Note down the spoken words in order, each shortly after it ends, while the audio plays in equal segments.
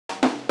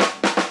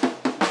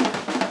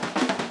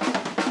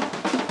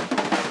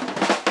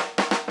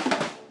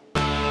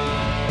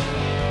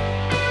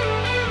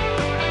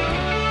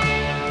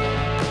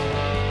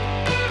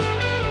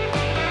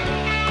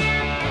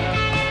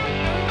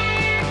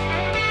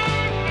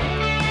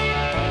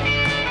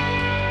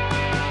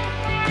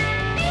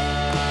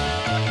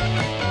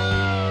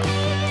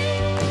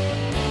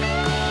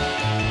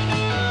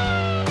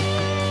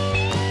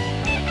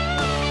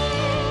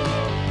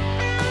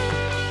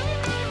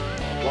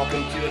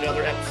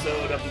another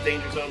episode of the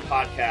Danger Zone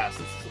podcast.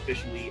 This is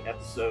officially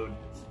episode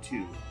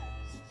 2.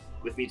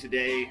 With me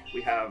today,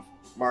 we have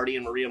Marty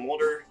and Maria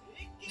Mulder,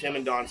 Tim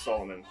and Don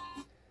Solomon.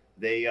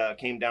 They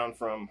came down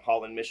from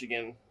Holland,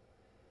 Michigan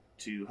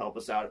to help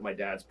us out at my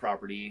dad's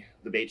property,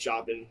 the bait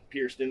shop in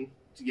Pierceton,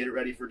 to get it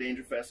ready for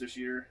Danger Fest this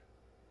year.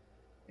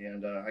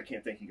 And I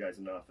can't thank you guys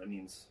enough. That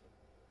means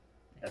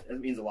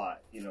a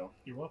lot, you know.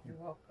 You're welcome.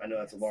 I know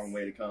that's a long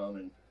way to come,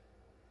 and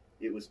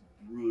it was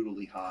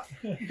brutally hot.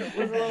 It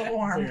was a little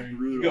warm.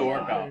 Brutally Go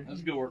work hot. out.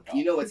 Let's go work out.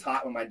 You know it's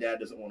hot when my dad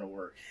doesn't want to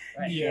work.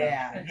 Right. Yeah.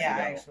 Yeah, You know.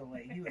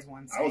 actually. He was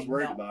one I was saying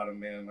worried no. about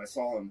him, man. I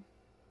saw him,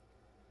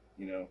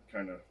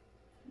 kind of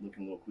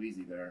looking a little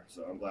queasy there.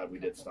 So I'm glad we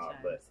did stop.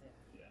 But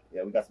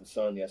yeah, we got some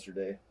sun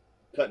yesterday.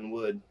 Cutting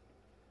wood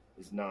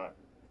is not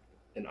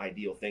an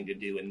ideal thing to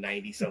do in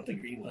 90-something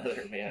degree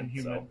weather, man.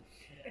 So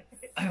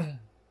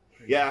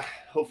yeah,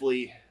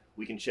 hopefully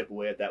we can chip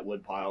away at that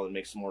wood pile and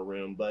make some more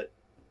room. But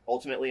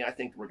ultimately, I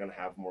think we're going to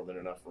have more than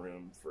enough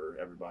room for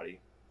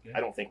everybody. Yeah. I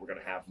don't think we're going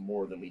to have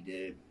more than we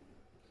did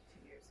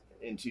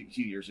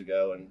two years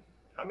ago. And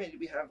how many did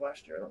we have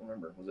last year? I don't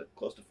remember. Was it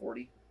close to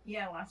 40?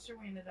 Yeah, last year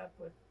we ended up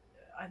with,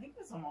 I think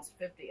it was almost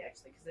 50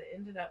 actually, because it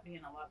ended up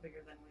being a lot bigger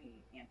than we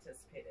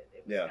anticipated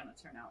it was going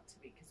to turn out to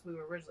be. Because we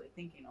were originally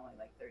thinking only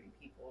like 30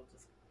 people,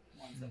 just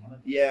ones that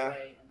wanted to Yeah,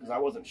 play. because I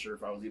wasn't sure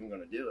if I was even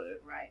going to do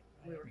it. Right.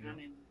 We were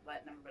kind of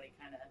letting everybody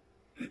kind of.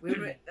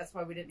 That's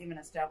why we didn't even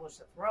establish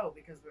a throw,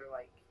 because we were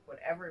like,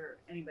 whatever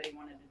anybody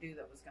wanted to do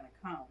that was going to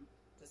come,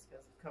 just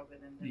because of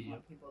COVID and didn't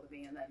want people to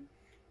be. And then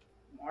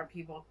more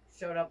people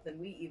showed up than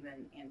we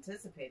even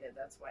anticipated.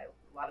 That's why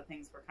a lot of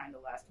things were kind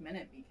of last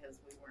minute, because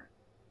we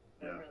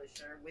weren't really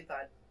sure. We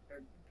thought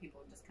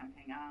people would just come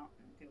hang out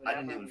and do whatever.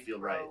 I didn't even feel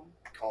right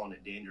calling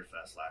it Danger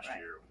Fest last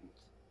year.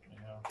 Yeah.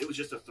 It was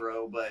just a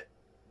throw, but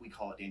we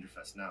call it Danger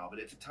Fest now. But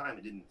at the time,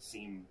 it didn't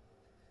seem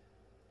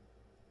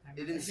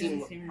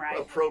right.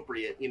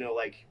 appropriate. You know,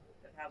 like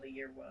How the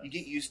year was. you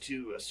get used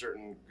to a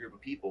certain group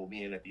of people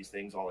being at these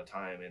things all the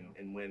time,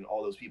 and when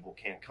all those people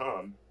can't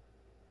come,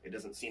 it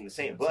doesn't seem the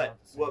same. But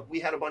we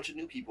had a bunch of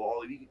new people.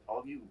 All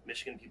of you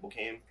Michigan people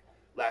came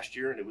last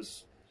year, and it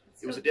was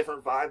a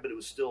different vibe, but it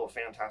was still a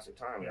fantastic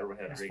time. Everyone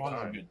had a great It was a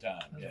time. good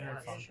time. It was Yeah, very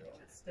for fun. sure.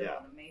 It's still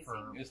an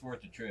amazing. It's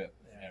worth the trip.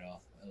 You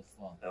know, it was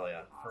fun. Hell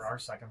yeah. For our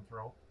second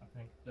throw, I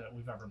think, that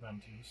we've ever been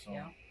to. So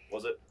Yeah.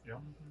 Was it? Yeah.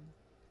 Mm-hmm.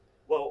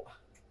 Well,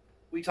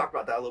 we talked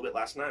about that a little bit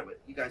last night, but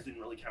you guys didn't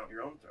really count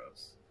your own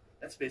throws.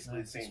 That's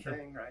basically the same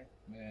thing, right?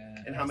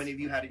 Yeah. And how many of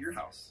you had at your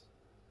house?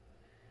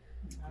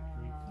 The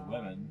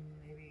women.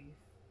 Maybe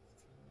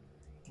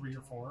 3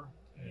 or 4.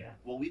 Yeah.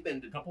 Well, we've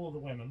been A couple of the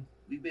women.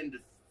 to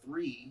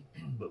 3,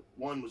 but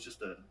one was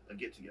just a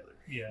get together.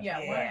 Yeah. Yeah,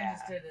 what we Yeah.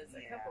 just did as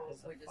a Yeah. couple,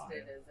 It's we just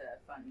did as a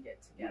fun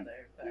get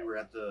together. We were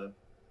at the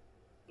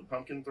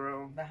pumpkin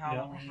throw, the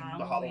Halloween. the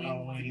Halloween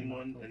Halloween. theme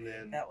one, and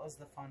then That was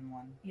the fun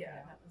one.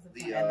 Yeah, that was a The,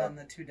 fun. And then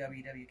the 2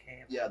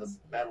 WWK. the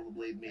Battle of the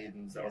Blade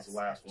Maidens. That was the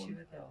last one. 2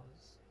 of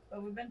those.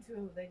 But we've been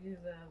to. They do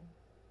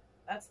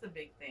that's the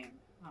big thing.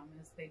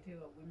 Is they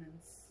do a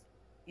women's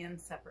and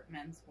separate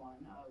men's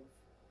one of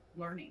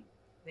learning.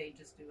 They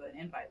just do an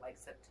invite, like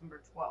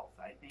September 12th,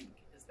 I think,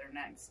 is their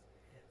next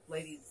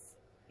ladies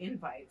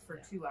invite for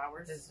 2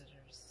 hours.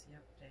 Visitors.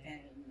 Yep.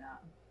 And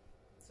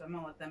so I'm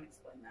gonna let them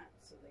explain that,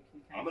 so they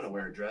can. I'm gonna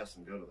wear a dress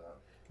and go to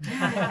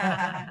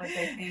that. But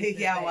they think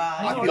Yeah, that well,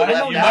 I know- feel I know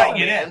left You out, might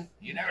get man. in.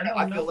 You never know.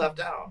 I feel left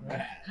out.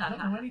 I don't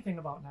know anything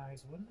about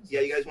knives. What is Yeah,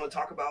 it? you guys want to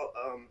talk about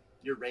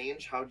your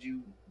range? How'd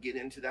you get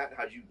into that?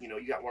 How'd you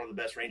got one of the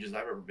best ranges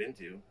I've ever been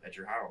to at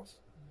your house.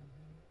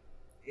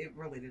 it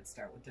really did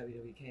start with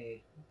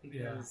WWK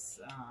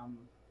because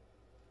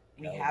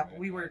Yeah.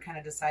 we were kind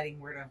of deciding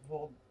where to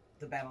hold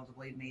the Battle of the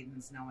Blade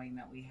Maidens, knowing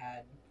that we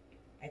had,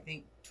 I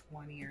think,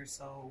 20 or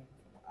so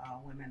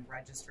women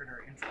registered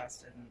or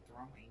interested in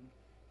throwing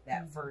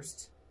that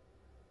first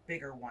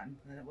bigger one.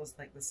 And it was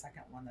like the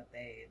second one that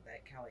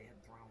Kelly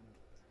had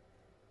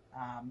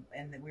thrown.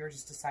 And that we were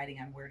just deciding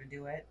on where to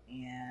do it,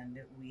 and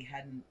we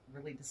hadn't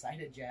really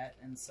decided yet,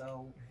 and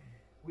so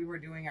we were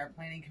doing our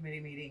planning committee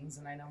meetings,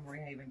 and I know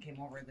Maria even came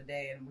over the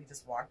day, and we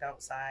just walked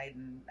outside,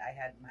 and I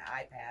had my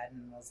iPad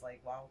and was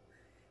like, well,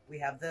 we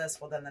have this.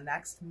 Well, then the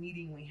next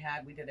meeting we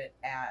did it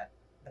at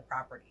the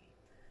property.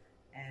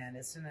 And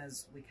as soon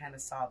as we kind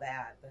of saw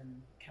that,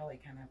 then Kelly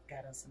kind of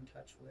got us in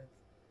touch with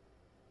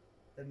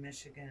the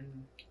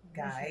Michigan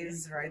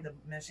guys, right? The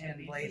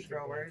Michigan blade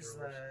throwers,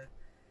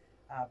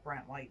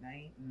 Brent White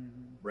Knight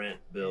and Brent,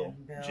 Bill,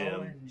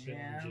 Jim,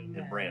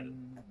 and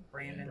Brandon.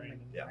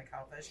 Brandon, Yeah. my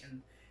cowfish,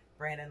 and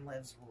Brandon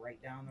lives right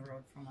down the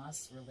road from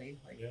us, really,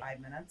 like 5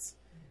 minutes.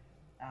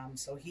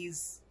 So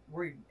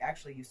we're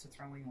actually used to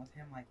throwing with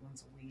him like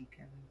once a week,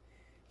 and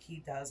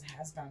he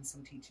has done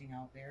some teaching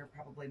out there,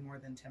 probably more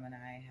than Tim and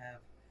I have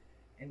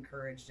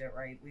encouraged it,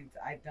 right? We've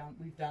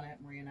done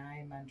it, Maria and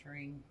I,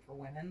 mentoring for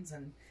women's,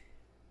 and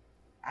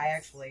I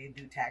actually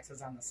do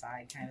taxes on the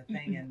side kind of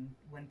thing. And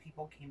when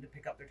people came to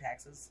pick up their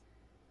taxes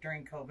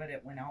during COVID,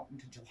 it went out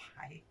into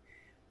July.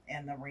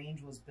 And the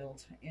range was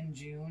built in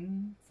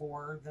June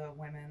for the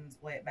women's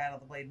Battle of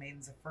the Blade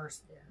Maidens, the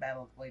first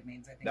Battle of the Blade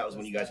Maidens, I think. That was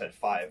when you guys had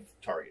 5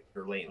 target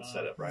or lanes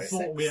set up, right?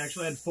 We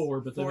actually had 4,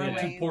 but then we had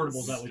 2 lanes.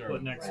 portables that we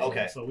put next to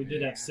Okay. it. So we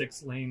did have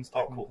 6 lanes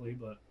Oh, cool. technically,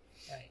 but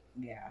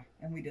Yeah,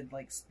 and we did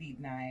like speed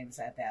knives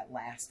at that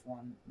last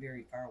one,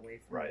 very far away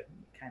from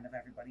kind of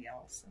everybody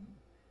else and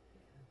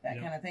that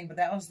kind of thing. But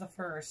that was the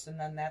first, and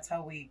then that's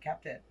how we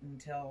kept it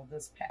until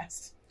this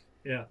past.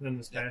 yeah. Then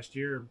this past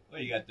year,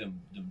 Well, you got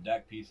them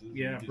deck pieces.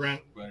 Yeah, and just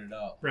Brent- spread it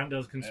out. Brent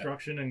does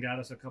construction and got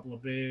us a couple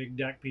of big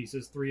deck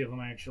pieces, 3 of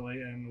them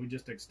actually, and we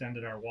just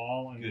extended our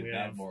wall, and Good we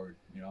bad have board.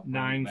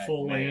 9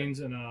 full man. lanes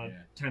and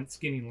a 10th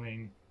skinny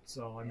lane.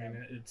 So I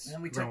mean, it's And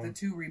then we grown. took the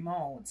 2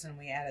 remotes and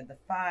we added the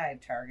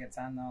 5 targets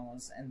on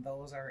those, and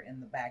those are in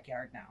the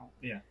backyard now.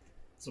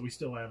 So we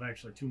still have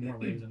actually 2 more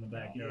lanes in the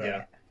backyard.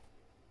 Yeah.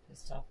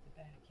 Just off the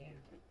back, yeah.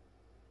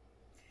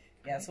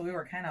 Yeah, so we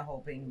were kind of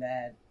hoping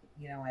that,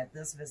 you know, at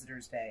this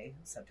Visitors Day,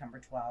 September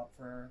 12th,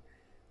 for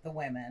the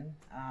women,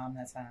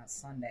 that's on a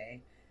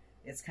Sunday,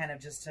 it's kind of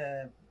just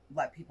to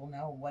let people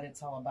know what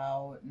it's all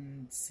about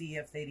and see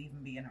if they'd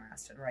even be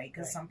interested, right?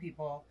 Because some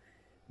people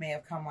may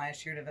have come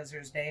last year to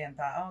Visitors Day and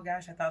thought, oh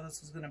gosh, I thought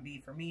this was going to be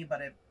for me, but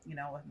it, you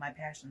know, my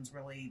passion's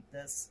really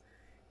this,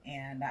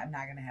 and I'm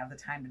not going to have the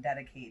time to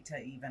dedicate to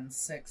even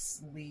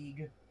 6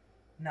 league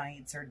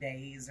nights or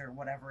days or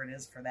whatever it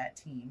is for that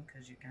team,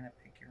 because you kind of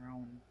pick your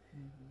own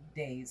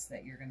days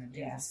that you're going to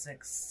do the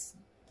 6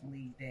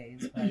 league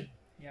days. But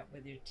Yeah,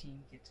 with your team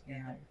get together.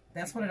 yeah,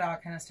 that's what it all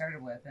kind of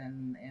started with,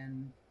 and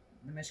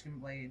the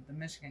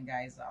Michigan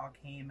guys all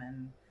came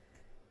and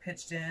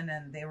pitched in,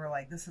 and they were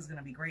like, this is going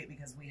to be great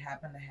because we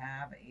happen to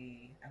have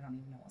I don't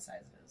even know what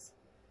size it is,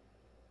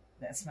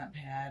 that cement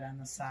pad on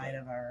the side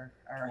of our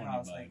 20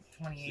 house, by like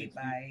 28 60.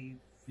 by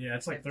Yeah,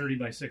 it's like 50. 30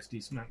 by 60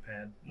 cement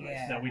pad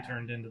Yeah. that we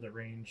turned into the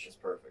range It's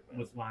perfect, man.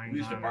 with lines We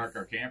used to on park it.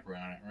 our camper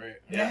on it, right?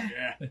 Yeah.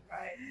 Yeah.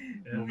 Right.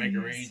 Yeah. We'll make a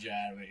range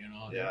out of it, you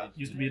know. Yeah.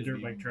 Used to be a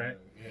dirt bike track.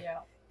 Yeah.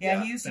 Yeah,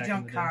 Yeah, he used to back in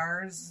jump the day.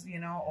 cars, you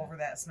know, over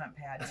that cement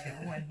pad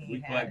too when he We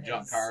had collect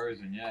junk his- cars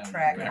and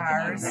track we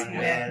cars, wreck 'em on the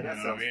yeah. road, That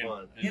you know sounds what I mean?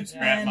 fun. And It's just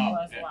wrap 'em been- It up,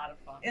 was a lot of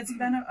fun. It's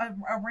been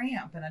a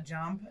ramp and a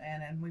jump,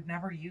 and we've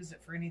never used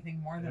it for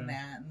anything more than Yeah.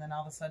 that. And then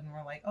all of a sudden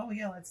we're like, oh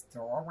yeah, let's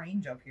throw a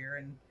range up here.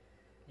 And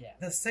Yeah.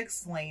 the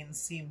 6 lanes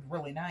seemed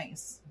really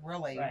nice,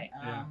 really. Right.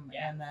 Yeah.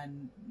 And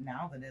then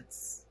now that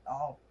it's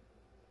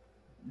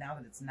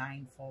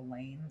 9 full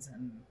lanes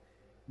and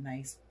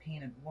nice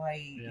painted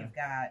white, Yeah. you've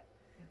got,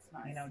 It's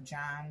nice. you know,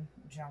 John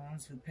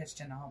Jones, who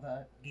pitched in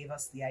gave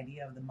us the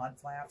idea of the mud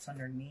flaps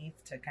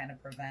underneath to kind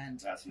of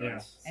prevent That's Yeah.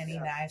 nice. any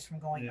Yeah. knives from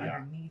going Yeah.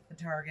 underneath the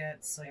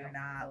target, so Yeah, you're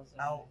not those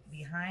are out nice.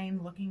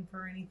 behind looking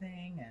for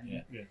anything. And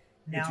Yeah. Yeah.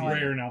 now It's I-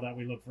 rare now that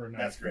we look for a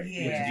knife. That's great. With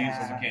the Yeah.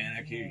 diesel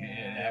mechanic, you can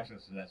Yeah. get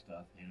access to that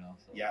stuff, you know.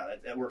 So. Yeah,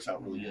 that works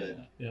out really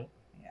good. yeah,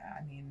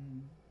 I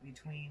mean,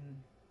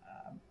 between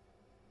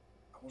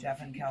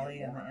Jeff and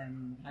Kelly and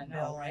I know,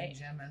 Bill right? and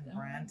Jim and So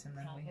Brent, and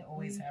then we probably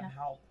always have have-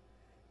 help.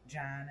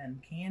 John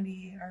and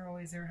Candy are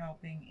always there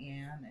helping.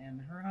 Ann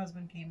and her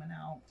husband came and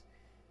helped.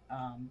 You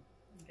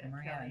got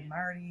Maria Kelly and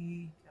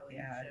Marty, Kelly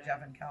yeah, and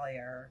Jeff and Kelly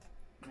are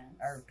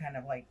Mintz. kind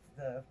of like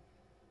the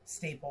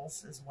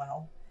staples as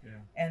well. Yeah.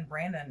 And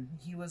Brandon,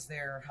 he was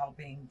there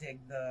helping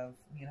dig the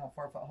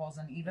 4-foot holes,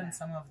 and even Yeah.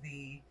 some of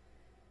the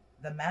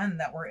men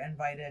that were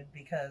invited,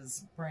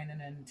 because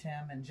Brandon and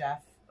Tim and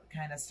Jeff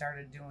kind of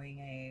started doing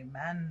a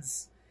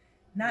men's,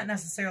 not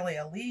necessarily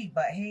a league,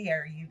 but hey,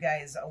 are you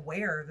guys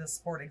aware this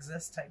sport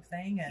exists type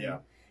thing, and Yeah.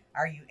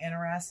 are you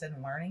interested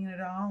in learning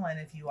it all? And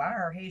if you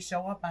are, hey,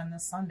 show up on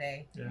this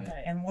Sunday, Yeah.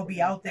 Right. and we'll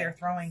be out there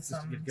throwing Just to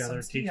some get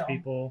together, some teach steel.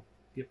 people,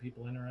 get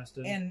people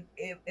interested. And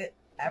it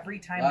every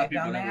A time lot of they've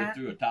people done never that.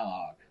 threw a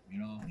tomahawk, you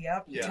know.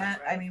 Yep. Yeah.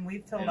 I mean,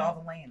 we've filled Yeah.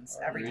 all the lanes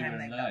every Or time even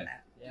they've a done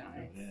knife. that.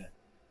 Yeah. Yeah.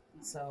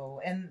 So,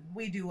 and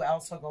we do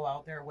also go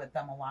out there with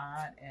them a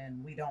lot,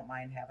 and we don't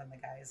mind having the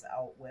guys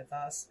out with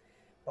us.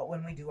 But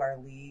when we do our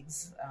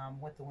leagues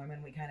with the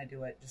women, we kind of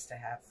do it just to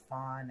have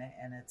fun,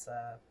 and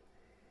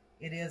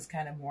it is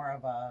kind of more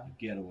of a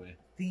Getaway.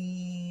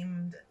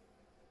 themed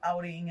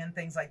outing and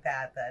things like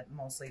that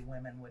mostly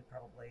women would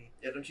probably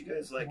Yeah, don't you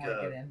guys like more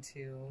get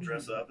into.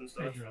 dress up and They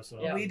stuff? dress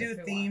up. Yeah. We do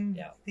if we want,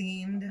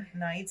 themed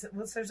nights.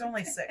 There's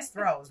only 6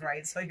 throws,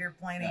 right? So you're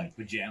planning. Like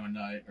pajama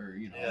night, or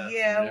you know. Yeah.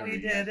 Yeah, we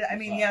did. I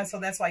mean, yeah, so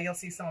that's why you'll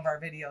see some of our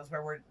videos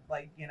where we're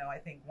like, I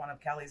think one of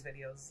Kelly's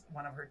videos,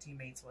 one of her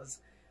teammates was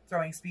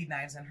throwing speed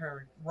knives in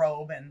her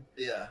robe and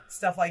Yeah.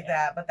 stuff like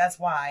Yeah. that. But that's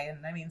why.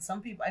 And I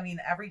mean,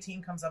 every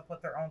team comes up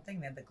with their own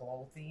thing. They had the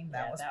glow theme.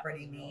 That Yeah, was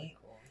pretty really neat.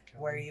 cool.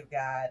 Where you've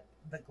got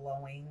the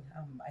glowing.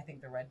 I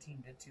think the red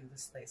team did too, the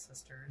Slay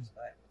Sisters.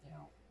 But Yeah.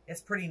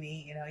 it's pretty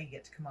neat. You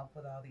get to come up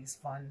with all these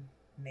fun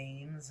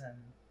names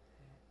and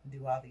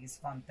do all these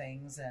fun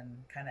things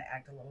and kind of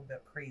act a little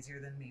bit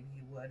crazier than maybe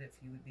you would if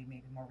you would be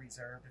maybe more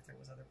reserved if there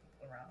was other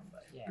people around.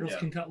 But Yeah. Girls Yeah.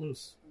 can cut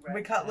loose. Right.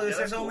 we cut loose. Yeah,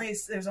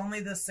 that's There's only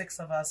the 6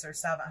 of us or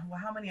 7. Well,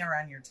 how many are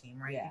on your team?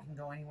 Right, Yeah. you can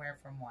go anywhere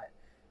from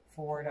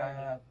 4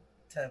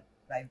 to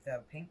like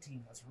the pink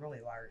team was really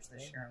large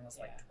this year and was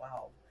like Yeah.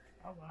 12.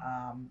 Oh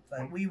wow.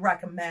 But we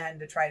recommend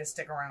to try to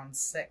stick around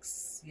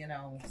 6, you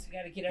know, So you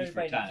got to get Just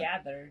for everybody time.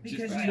 together.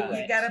 because for you, time.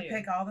 you got to too.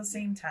 pick all the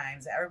same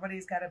times.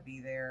 Everybody's got to be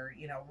there.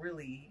 You know,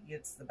 really,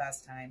 it's the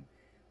best time.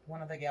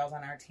 One of the gals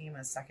on our team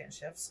is second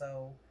shift,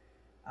 so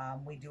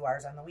we do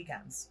ours on the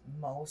weekends.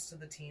 Most of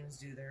the teams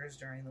do theirs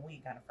during the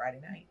week on a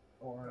Friday night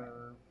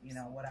or, you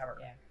know, whatever.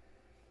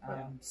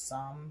 Yeah.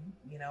 Some,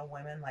 you know,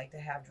 women like to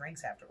have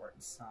drinks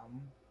afterwards.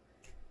 Some,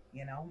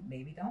 you know,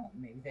 maybe don't.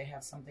 Maybe they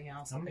have something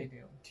else How that they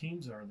many do.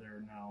 teams are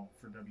there now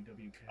for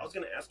WWK? I was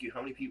going to ask you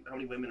how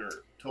many women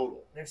are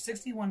total? There's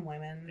 61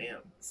 women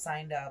Damn.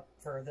 signed up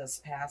for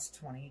this past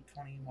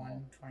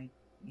 2021, 20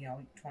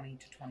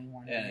 to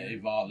 21. And it year.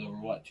 evolved over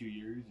what, 2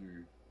 years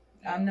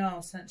or? No,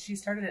 since she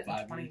started it in 5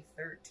 years?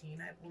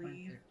 2013, I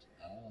believe,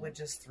 Oh. with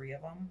just 3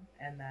 of them,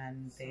 and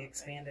then they Okay.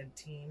 expanded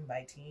team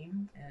by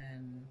team,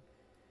 and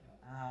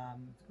you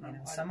know, Quite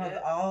a some of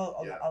bit.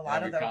 a lot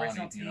Every of the county,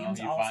 original you know, teams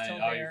you all find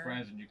still all there. your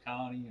friends in your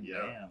county, and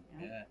Yeah. bam,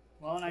 yeah.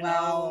 Well, and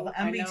Well,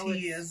 I know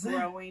MBT it's is-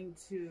 growing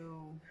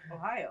to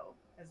Ohio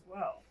as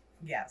well.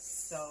 Yes.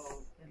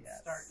 So it's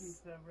Yes. starting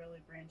to really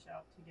branch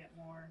out to get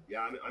more.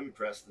 Yeah, I'm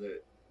impressed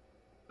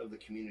of the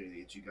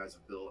community that you guys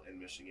have built in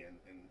Michigan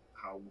and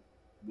how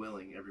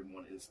willing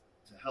everyone is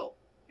to help.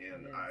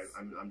 And It is.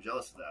 I'm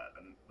jealous of that.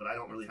 But I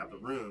don't really have the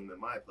room at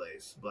my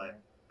place. But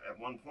at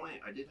one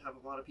point, I did have a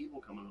lot of people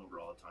coming over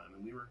all the time,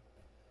 and we were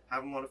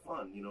having a lot of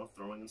fun, you know,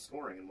 throwing and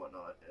scoring and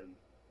whatnot. And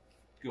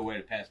Good way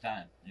to pass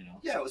time, you know.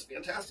 yeah, it was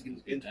fantastic,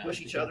 and to push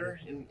each other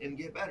and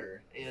get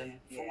better. And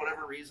for Yeah.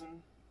 whatever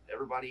reason,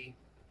 everybody,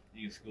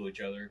 You can school each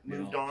other,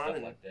 Moved you know, on stuff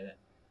and- like that.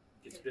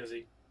 It's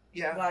busy.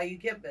 yeah, Well, you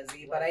get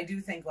busy, but I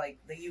do think like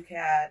the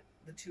UCAT,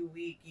 the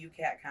 2-week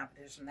UCAT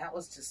competition, that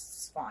was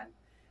just fun,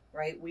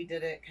 right? We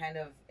did it kind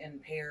of in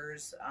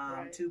pairs,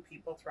 Right. 2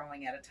 people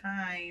throwing at a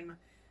time,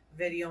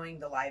 videoing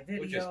the live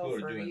video Which is cool to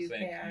for doing UCAT.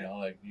 things, you know,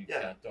 like you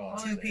Yeah. can't throw.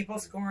 2 people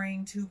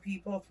scoring, 2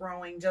 people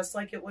throwing, just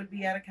like it would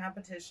be at a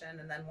competition,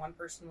 and then one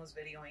person was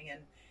videoing,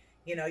 and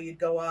you know, you'd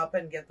go up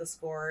and get the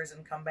scores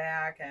and come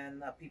back,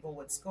 and the people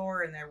would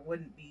score, and there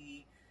wouldn't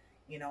be,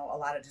 you know, a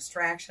lot of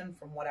distraction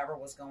from whatever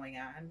was going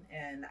on.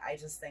 And I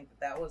just think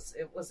that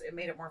it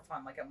made it more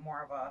fun, like a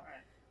more of a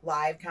Right.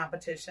 live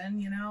competition,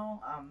 you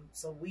know.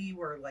 So we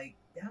were like,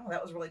 yeah,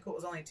 that was really cool. It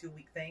was only a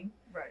 2-week thing,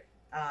 Right.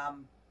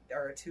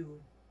 or a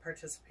 2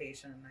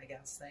 participation, I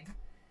guess, thing.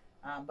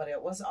 But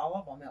it was all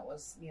of them. It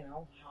was, you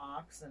know,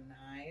 hawks and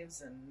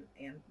knives and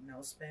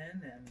no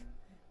spin and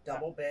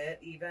double bit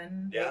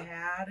even Yeah. they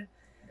had.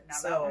 Now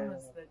So- that one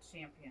was the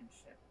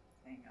championship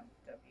thing of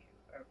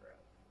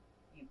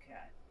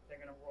UCAT. They're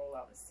gonna roll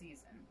out a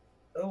season.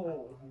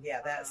 Oh,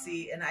 yeah, that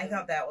see, and I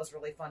thought that was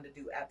really fun to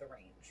do at the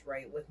range,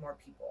 right, with more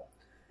people.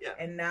 Yeah.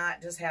 And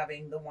not just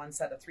having the one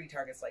set of 3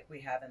 targets like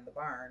we have in the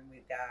barn.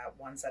 We've got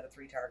one set of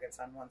 3 targets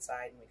on one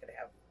side, and we could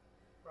have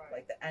Right.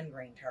 like the end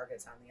grain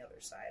targets on the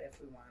other side if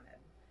we wanted.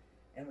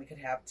 And we could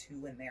have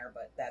 2 in there,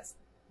 but that's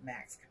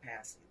max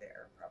capacity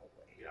there probably.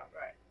 Yeah.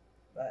 Right.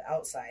 But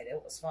outside,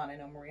 it was fun. I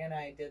know Maria and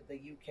I did the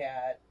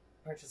UCAT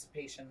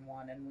participation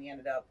one, and we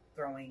ended up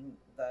throwing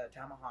the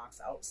tomahawks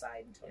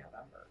outside until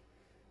November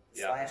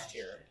Yeah. last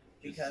year.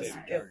 Just Because save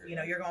your if, target, you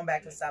know, right? you're going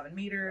back to 7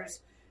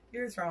 meters,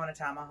 you're throwing a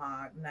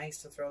tomahawk.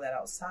 Nice to throw that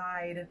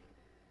outside.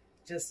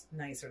 Just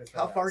nicer to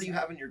throw. How it far do you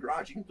outside. have in your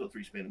garage? You can throw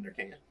 3 spin in there,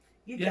 can't you?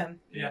 You Yeah. can.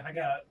 Yeah, I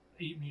got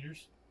 8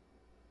 meters.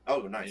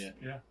 Oh, nice. Yeah.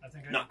 Yeah, I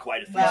think I Not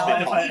quite a 3 Well,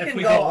 spin. if ball. I-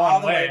 can go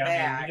all the way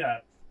back. I mean,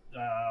 we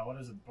got, what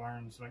is it,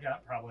 barns? So I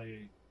got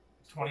probably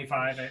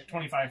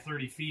 25,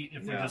 30 feet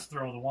if we Yeah. just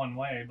throw the one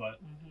way, but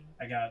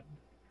I got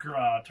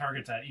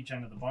targets at each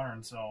end of the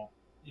barn, so,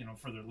 you know,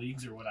 for their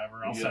leagues or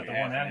whatever, I'll You set do the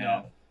half one and end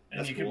half. up, and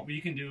That's cool.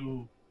 you can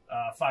do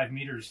 5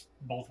 meters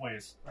both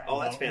ways.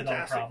 Oh, that's without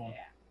fantastic. a problem.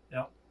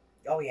 Yeah.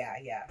 Oh yeah,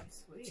 yeah.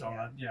 Sweet. So,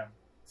 Yeah.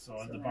 So,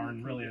 So the then barn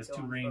you really can has go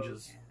 2 on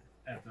ranges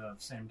Yeah. at the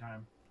same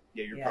time.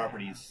 Yeah, your Yeah.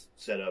 property's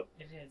set up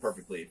It is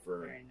perfectly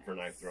for very knife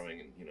nice.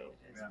 throwing, and you know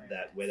It is Yeah. very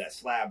that nice. way that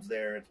slab's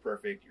there, it's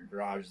perfect. Your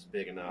garage is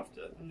big enough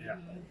to. Yeah.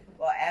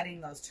 Well,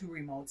 adding those 2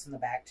 remotes in the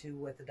back too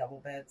with the double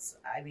bits,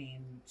 I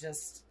mean,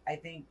 I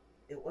think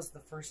it was the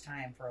first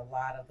time for a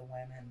lot of the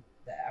women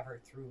that ever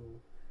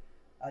threw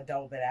a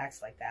double bit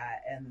axe like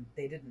that, and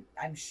they didn't.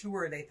 I'm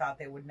sure they thought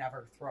they would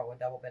never throw a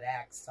double bit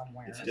axe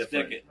somewhere It's And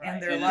different. stick it. in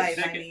their And just life.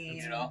 stick I it, mean,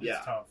 you know? Yeah.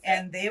 It's tough.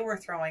 and they were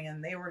throwing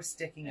and they were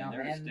sticking And them,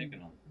 they're and sticking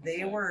them. they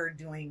It's like- were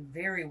doing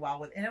very well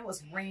with. And it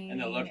was raining,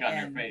 And the look on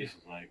their and face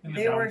is like, And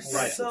the they were downpour.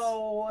 Right.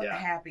 so Yeah.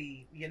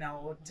 happy, you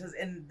know,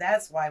 and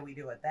that's why we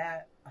do it.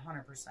 That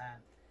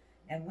 100%.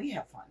 And we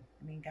have fun.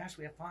 I mean, gosh,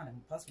 we have fun,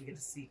 and plus we get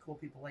to see cool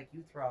people like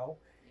you throw,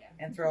 Yeah.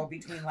 and throw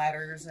between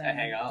ladders and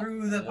hang out.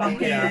 through the Yeah.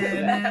 pumpkin.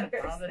 Yeah.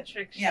 All the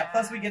trick Yeah,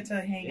 plus we shots. get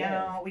to hang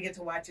Yeah. out. We get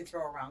to watch you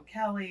throw around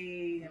Kelly.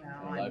 You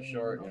know, I life's mean,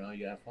 short, you know,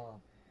 you have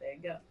fun. There you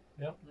go.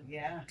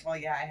 Yeah. Well,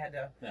 yeah, I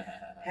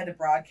had to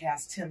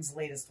broadcast Tim's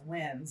latest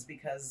wins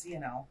because, you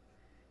know,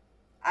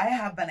 I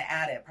have been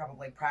at it,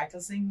 probably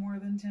practicing more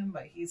than Tim,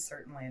 but he's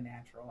certainly a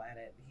natural at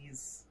it.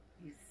 He's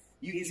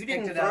You He's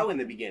didn't picked it throw up. in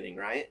the beginning,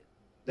 right?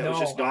 That was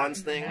No, just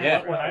Don's thing?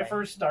 Yeah. When I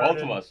first started,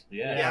 Both of us.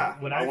 Yeah. Yeah.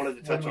 When I wanted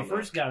to touch when on we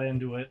first got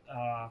into it,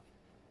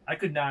 I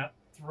could not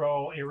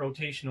throw a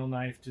rotational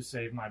knife to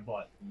save my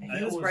butt. And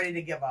he was ready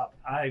to give up.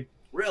 I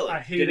Really?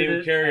 hated Didn't even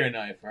it. carry a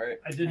knife, right?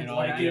 I didn't You know,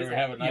 like you it. ever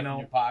have a knife you know, in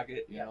your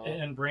pocket? You know?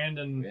 and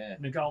Brandon Yeah.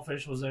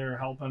 McElfish was there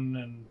helping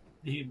and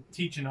he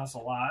teaching us a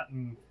lot.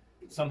 And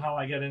somehow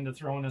I get into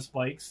throwing the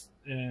spikes,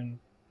 and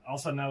all of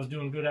a sudden I was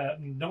doing good at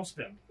no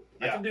spin.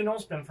 I Yeah. could do no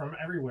spin from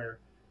everywhere.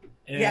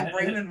 And Yeah,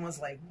 Brandon was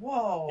like,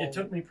 "Whoa!" It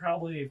took me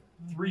probably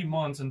 3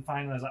 months, and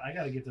finally I was like, I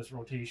got to get this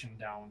rotation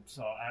down.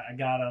 So I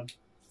got to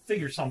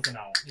figure something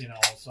out, you know.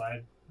 So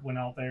I went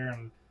out there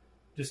and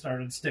just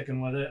started sticking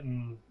with it,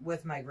 and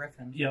with my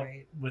Griffin, yep,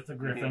 right? with the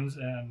Griffins,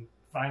 and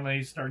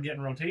finally started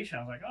getting rotation.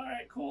 I was like, all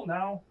right, cool.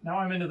 Now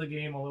I'm into the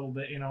game a little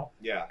bit, you know,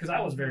 Yeah. because I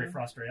was very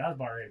frustrated. I was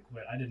about ready to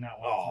quit. I did not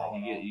want to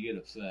throw it all. You get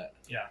upset.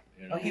 Yeah.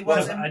 You know? Oh, he Because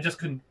wasn't. I just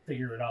couldn't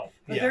figure it out.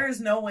 But Yeah. there is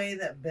no way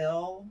that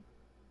Bill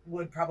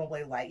would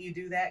probably let you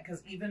do that,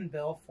 because even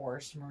Bill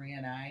forced Maria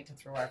and I to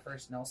throw our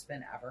first no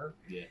spin ever.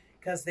 Yeah.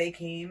 Because they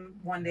came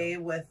one day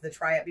with the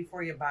try it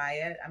before you buy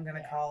it. I'm going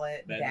to call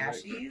it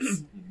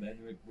dashies.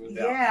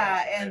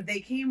 Yeah, and they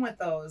came with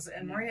those,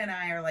 and Maria and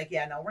I are like,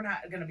 yeah, no, we're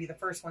not going to be the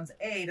first ones,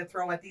 to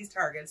throw at these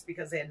targets,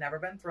 because they had never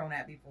been thrown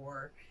at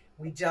before.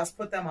 We just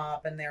put them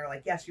up, and they were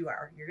like, yes, you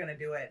are. You're going to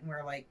do it. And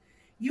we're like,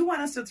 you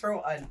want us to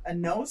throw a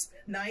no-spin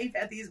knife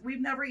at these?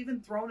 We've never even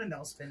thrown a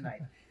no-spin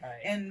knife. Right.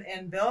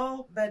 And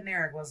Bill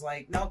Bednarik was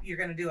like, nope, you're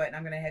going to do it, and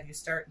I'm going to have you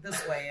start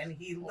this way. And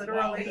he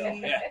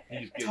literally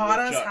taught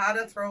us how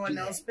to throw a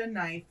no-spin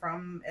knife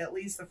from at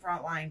least the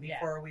front line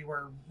before we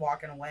were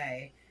walking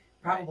away.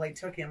 Probably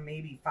took him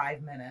maybe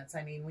 5 minutes.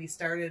 I mean, we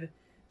started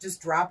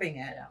just dropping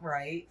it,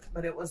 right?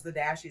 But it was the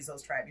dashies,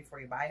 those try it before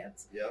you buy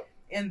it. Yep.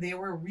 And they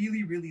were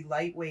really, really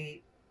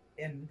lightweight.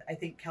 And I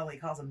think Kelly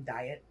calls them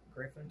diet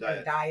Griffin.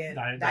 Diet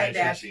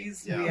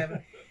Dashies. Yeah. We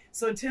have,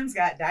 so Tim's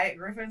got diet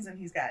Griffins and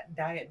he's got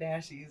diet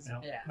dashies.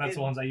 Yeah. That's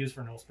the ones I use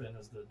for no spin,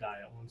 is the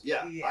diet ones.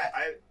 Yeah.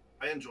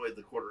 I enjoyed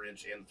the 1/4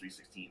 inch and the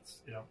 3/16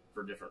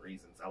 for different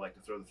reasons. I like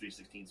to throw the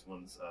 3/16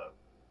 ones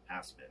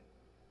half spin.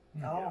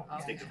 Oh,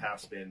 Instinctive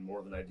half spin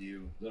more than I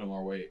do. A little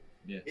more weight.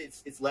 Yeah.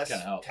 It's less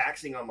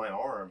taxing on my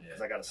arm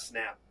because I got to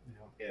snap,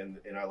 Yeah.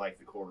 and I like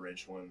the 1/4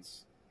 inch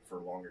ones for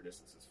longer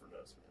distances for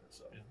no spin.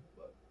 So,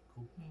 but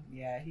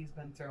yeah, he's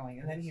been throwing,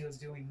 and then he was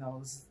doing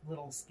those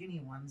little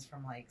skinny ones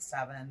from like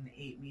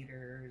 7-8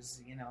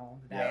 meters. You know,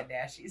 the diet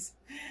dashies.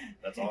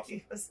 That's awesome.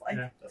 He was like,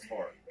 that's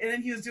hard. and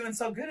then he was doing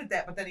so good at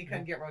that, but then he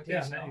couldn't get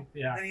rotational.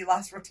 Yeah. Then he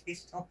lost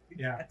rotational.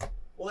 Yeah.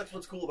 Well, that's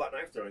what's cool about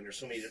knife throwing. There's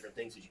so many different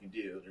things that you can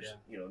do. There's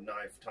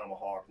knife,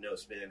 tomahawk, no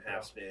spin,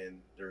 half spin.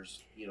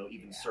 There's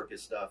even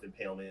circus stuff,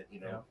 impalement.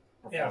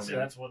 Yeah, so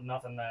that's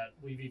nothing that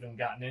we've even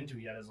gotten into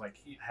yet is like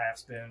half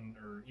spin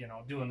or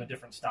doing the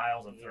different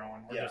styles of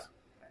throwing. We're just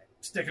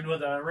sticking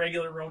with a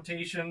regular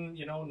rotation,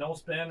 no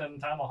spin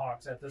and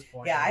tomahawks at this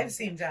point. Yeah, I've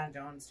seen John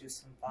Jones do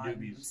some fun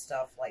Newbies.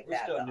 stuff like We're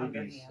that, still the newbies,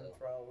 underhand so.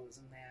 throws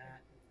and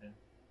that.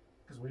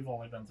 Because we've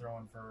only been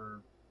throwing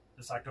for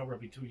this October will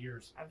be 2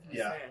 years I was gonna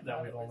Yeah. say, I that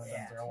thought we've it was, only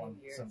been 2 throwing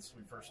years. since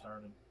we first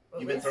started.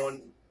 You've been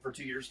throwing for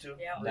 2 years too.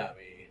 Yeah. Not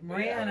me.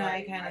 Maria and I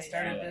kind Yeah. of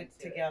started Yeah. it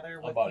together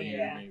with About a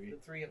year, the, maybe. the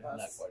three of Not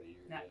us. quite a year.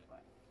 Not yeah.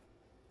 quite.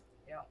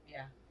 Yeah.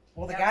 Yeah.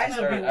 Well, the Yeah, guys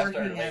I will be started- I working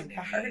started on late.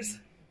 cars.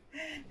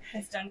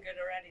 It's done good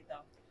already,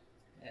 though.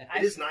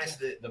 It is nice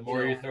that The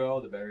more you throw,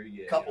 the better you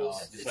get. couples.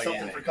 Just It's like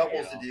something anything, for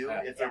couples you to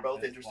know. do if they're both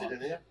It's interested fun.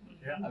 in it.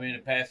 Yeah. I mean,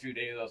 the past few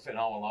days I was sitting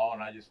home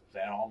alone. I just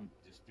sat home and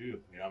just do.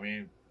 You know what I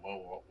mean?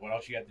 Well, what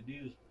else you got to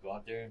do is go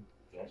out there and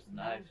throw some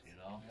knives, you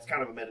know? It's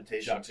kind of a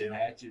meditation Chuck some too.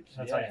 hatchets.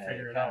 That's how you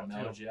figure it kinda out,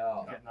 mellows too. you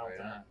out. Getting out Right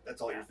there. on.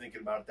 That's all you're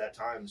thinking about at that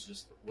time is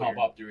just Pump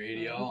up the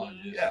radio Mhm.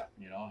 and just, Yeah.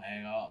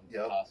 hang out and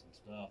Yep. toss some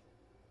stuff.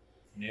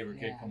 Neighbor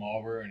kid Yeah. come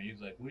over and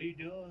he's like, "What are you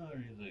doing?"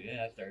 And he's like,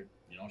 "Yeah." I started,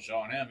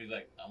 showing him. He's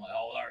like, "I'm like,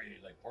 how old are you?"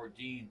 He's like,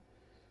 14.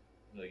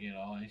 He's like,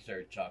 and he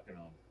started chucking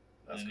them.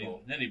 That's and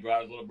cool. Then he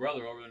brought his little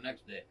brother over the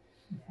next day.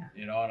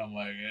 And I'm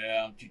like,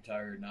 "Yeah, I'm too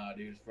tired now,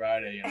 dude. It's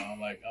Friday." I'm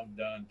like, "I'm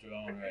done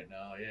throwing right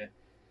now." Yeah.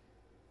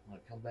 I'm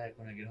like, "Come back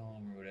when I get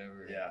home or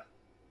whatever." Yeah,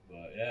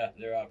 But yeah,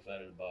 they're all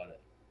excited about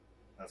it.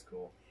 that's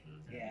cool.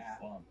 Yeah.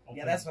 It's fun.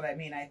 Yeah, that's what I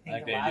mean. I I think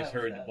think a they lot just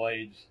of heard the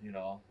blades,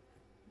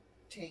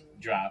 Ting.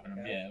 dropping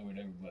them, Yeah.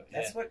 whatever. But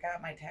That's what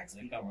got my tax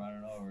they people, come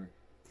running over.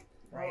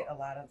 right? A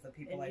lot of the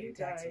people And I do you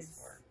taxes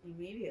guys for.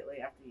 immediately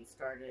after you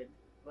started,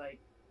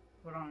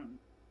 put on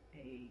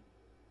a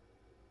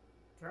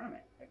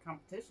tournament, a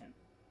competition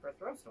for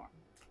Throwstorm.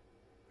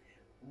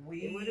 It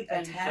We would have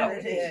been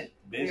attended so it.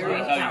 Basically, Very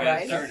that's how you nice.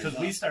 guys started. Because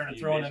we started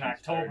You throwing in basically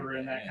October, started,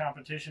 and that yeah.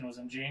 competition was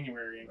in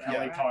January, and Right.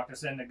 Kelly Yeah. talked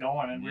us into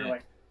going, and we were Yeah.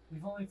 like,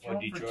 we've only thrown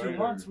for Detroit 2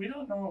 months. or- We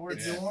don't know what we're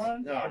It's-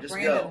 doing. No, just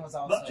Brandon go. was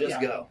also. But-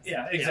 Just go.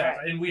 Yeah,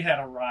 exactly. And we had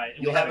a riot.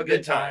 You'll We had have a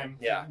good time.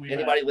 Yeah. We had-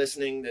 Anybody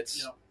listening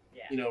that's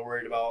Yeah.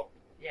 worried about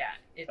Yeah.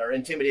 It, or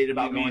intimidated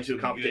about You going meet to a some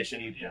good competition.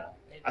 people. Yeah.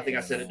 I think I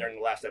is. said it during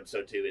the last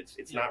episode too. It's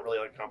Yeah. not really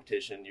like a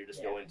competition. You're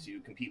just Yeah. going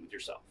to compete with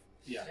yourself.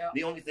 Yeah. Yep.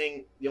 The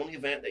only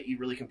event that you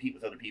really compete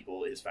with other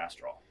people is fast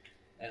draw.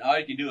 And all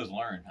you can do is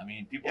learn. I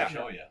mean, people Yeah.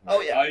 show you.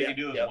 Oh, yeah, All you yeah, can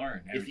do is yeah.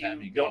 learn. If Every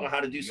time you go, don't know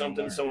how to do you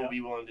something, learn. someone will be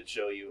willing to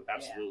show you.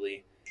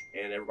 Absolutely.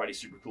 And everybody's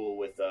super cool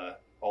with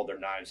all their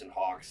knives and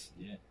hawks.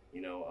 Yeah.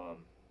 You know,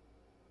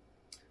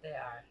 They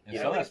are. And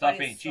Yeah. some of that stuff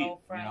Everybody's ain't cheap.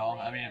 so You know, I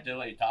friendly mean, if and- they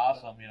let you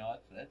toss them, you know,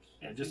 that's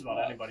Yeah, just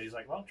about anybody's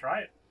like, well,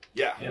 try it.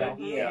 yeah. You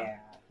know?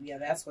 Yeah,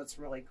 that's what's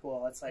really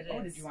cool. It's like, It oh,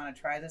 is. did you want to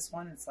try this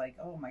one? It's like,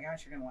 oh my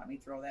gosh, you're gonna let me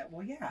throw that?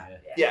 Well, yeah.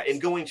 Yeah, and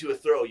going to a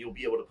throw, you'll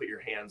be able to put your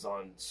hands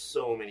on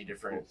so many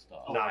different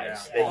Cool stuff.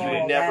 knives yeah. that you Oh,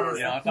 would that never. is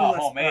You know, the it's all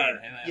coolest homemade, part.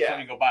 and then Yeah.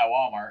 something you go buy at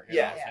Walmart. You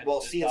Yeah, know, it's- well,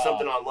 it's seeing all-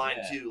 something online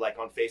yeah. too, like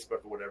on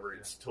Facebook or whatever,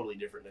 it's totally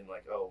different than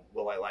like, oh,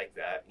 well, I like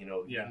that. You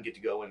know, you Yeah. can get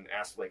to go and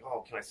ask like,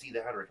 oh, can I see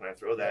that or can I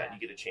throw that? Yeah.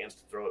 And you get a chance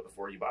to throw it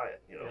before you buy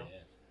it. You know, Yeah.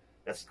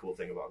 that's the cool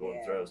thing about going to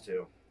Yeah. throws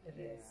too. It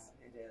is.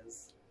 Yeah, it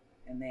is.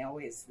 And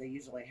they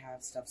usually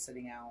have stuff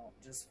sitting out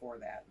just for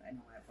that. I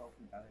know I've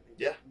opened about it.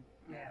 Yeah.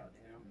 Yeah.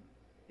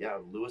 Yeah,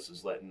 Lewis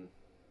is letting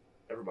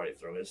everybody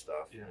throw his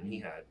stuff, Yeah. and he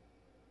had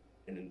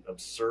an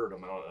absurd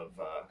amount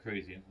of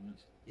Crazy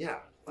influence.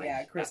 yeah. Like,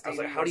 Yeah, Chris I was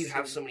like, Davey how do you was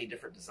have too. so many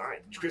different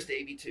designs? Chris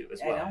Davey too,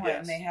 as I well. know, Yes.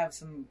 and they have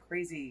some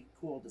crazy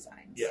cool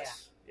designs.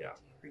 Yes. Yeah.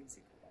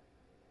 Crazy cool.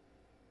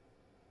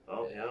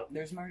 Oh yeah.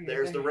 There's Marty.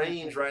 There's right the there.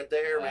 range right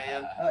there,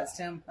 man. Oh, it's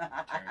Tim.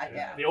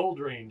 Yeah. The old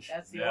range.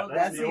 That's the Yeah, old.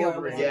 that's the old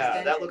range. one. Yeah, that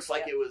Extended, looks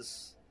like yeah. it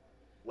was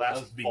That last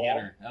was fall.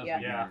 beginner. That was Yeah.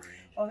 beginner Yeah.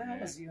 range. Oh, that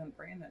Yeah. was you and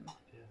Brandon.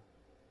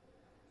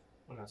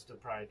 When I was still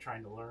probably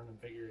trying to learn and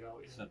figure it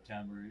out.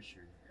 September-ish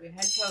or We had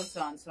coats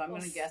on, so I'm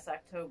going to guess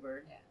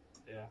October.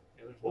 Yeah.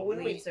 There's Well, no- when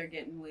we Leaves are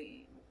getting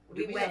we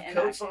did we went have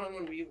in coats Oc- on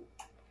when we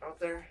out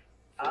there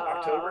for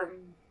October?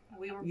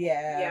 We were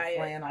Yeah, yeah,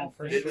 flannel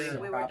for Did sure. we? We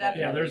were probably.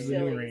 definitely Yeah, there's the new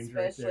silly, range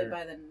right especially there.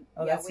 by the.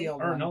 Oh, yeah, that's we, the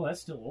old Or one. no,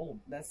 that's still old.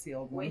 That's the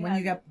old We one. When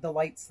you had- got the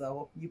lights,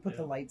 though, you put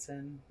the Yeah. lights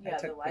in. I Yeah,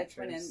 took the lights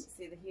went in. pictures.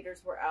 See, the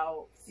heaters were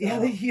out. So Yeah,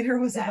 the heater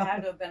was that had out.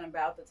 to have been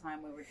about the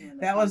time we were doing.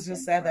 The That was pumpkin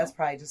just that. That's throw.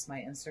 probably just my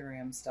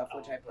Instagram stuff,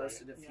 which Oh, I right.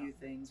 posted a few Yeah.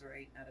 things,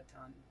 right? Not a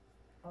ton.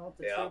 Oh,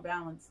 the Yeah. True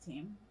Balance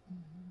team.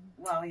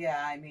 Well,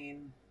 yeah, I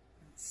mean,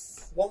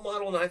 it's, What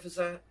model knife is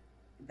that?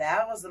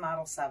 that was the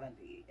Model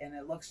 70, and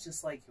it looks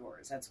just like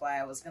yours. That's why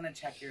I was gonna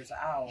check yours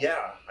out.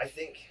 Yeah, I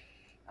think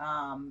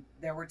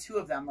There were two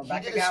of them. he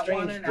Rebecca did a got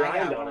one, strange and I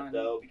grind got on one. it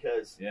though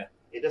because Yeah.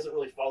 it doesn't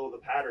really follow the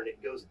pattern.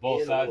 It goes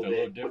Both in sides a are a little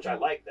little bit, which I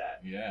different. like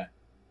that. Yeah.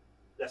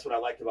 That's what I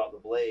liked about the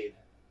blade.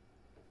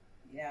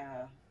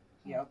 Yeah.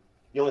 Yep.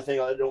 The only thing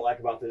I don't like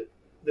about the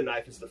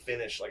knife is the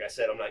finish. Like I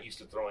said, I'm not used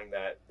to throwing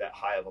that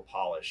high of a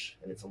polish,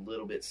 and it's a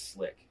little bit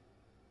slick.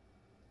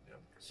 Yeah.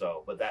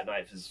 So, but that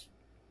knife is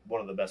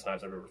one of the best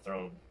knives I've ever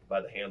thrown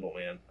by the handle,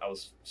 man. I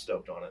was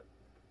stoked on it.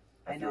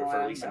 I I threw know, it for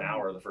at I'm- least an I'm-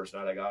 hour the first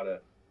night I got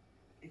it.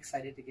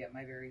 Excited to get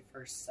my very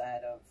first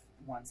set of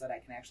ones that I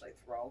can actually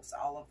throw. Because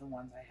all of the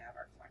ones I have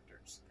are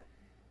collectors.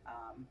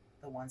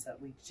 The ones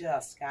that we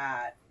just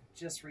got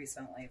just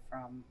recently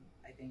from,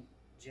 I think,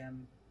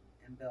 Jim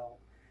and Bill,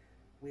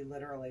 we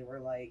literally were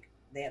like,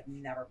 they have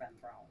never been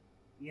thrown.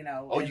 You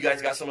know. Oh, and you guys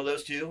they're- got some of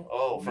those too?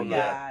 Oh, from we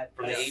the got-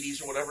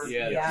 80s or whatever?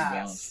 Yeah, the Yes.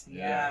 balance. Yes.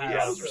 Yeah,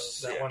 Yeah, those those are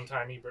sick. that one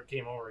time he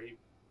came over, he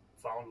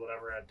found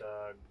whatever at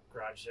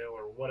garage sale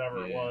or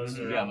whatever it Yeah. was,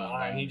 or Yeah,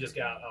 online. He just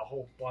got a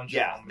whole bunch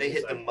Yeah, of them. they It's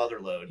hit the like- mother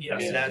load. Yeah, I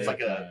mean, yeah, that's they-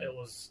 like a It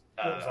was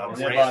a awesome.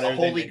 They bought everything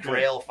holy they could.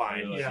 grail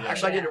find. Yeah.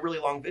 Actually, I did a really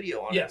long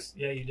video on Yes,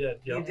 yeah, you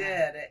did. You Yep.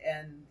 did,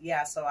 and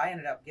yeah, so I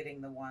ended up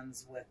getting the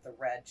ones with the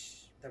red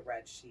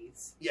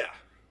sheaths, it. Yeah.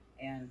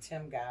 and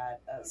Tim got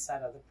a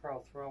set of the pro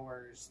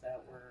throwers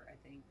that were, I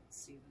think,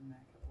 Stephen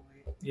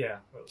McAvoy. Yeah,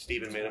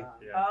 Steven made him.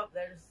 Yeah. Oh,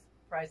 there's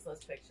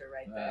priceless picture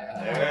right there.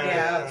 Yeah,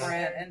 Yes.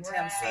 Brent and Tim.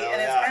 Brent. See, Oh,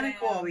 and yeah. it's kind of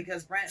cool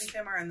because Brent and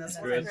Tim are in this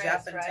And one, that's and Chris,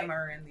 Jeff and right? Tim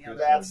are in the other.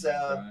 That's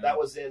Right. that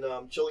was in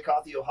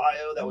Chillicothe,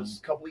 Ohio. That was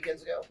a couple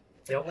weekends ago.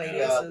 Yep. Blade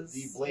The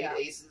Aces. Blade Yeah.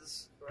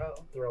 Aces, Bro.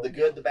 Throw. the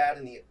good, the bad,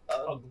 and the Ace.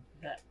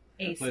 That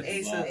place is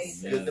Aces.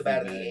 awesome. Good, the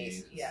bad, and Yeah, the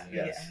aces. Yeah.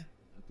 Yes.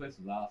 The place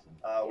is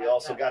awesome. We Yeah,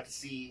 also that- got to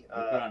see. They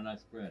put on a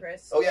nice spread.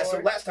 Chris. Oh yeah, so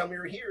Ford. last time we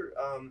were here,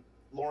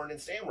 Lauren and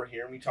Sam were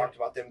here, and we talked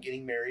about them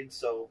getting married.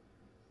 So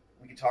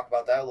we could talk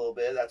about that a little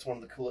bit. That's one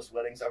of the coolest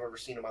weddings I've ever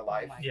seen in my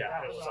life. my Yeah,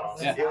 gosh. it was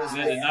awesome. Yeah, It was- the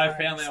yeah, knife I'm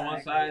family on one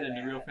excited side for and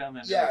the that. real family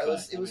on the Yeah, other it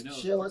side. was I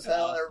mean, chill as freaking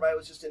hell. awesome. Everybody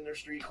was just in their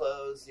street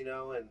clothes, you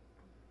know, and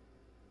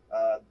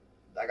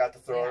I got to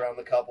throw Yeah. around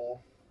the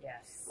couple.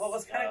 Yes. Well, it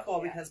was kind of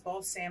cool Yeah. because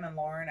both Sam and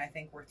Lauren, I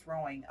think, were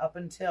throwing up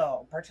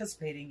until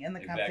participating in the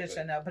Exactly.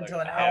 competition up Like until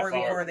an a hour half hour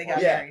before they got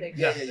before. married.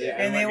 Yeah, yeah, yeah.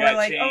 And they Everyone were got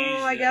like, changed,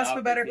 "Oh, I the guess we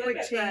outfits better were quick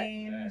Look at different. that.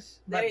 change."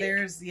 There But you-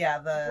 there's the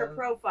Her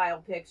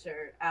profile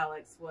picture,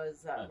 Alex,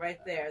 was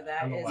right there.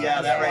 That On the is left.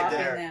 Yeah, that right walking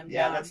there. them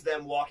Yeah, down. that's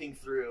them walking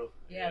through.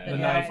 Yeah, The the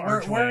knife guy.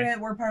 archway.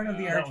 we're part of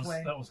the That was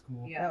archway. that was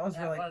cool. Yeah, That was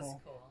That really was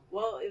cool. cool.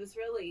 Well, it was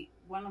really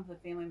one of the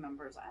family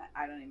members.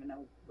 I don't even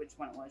know which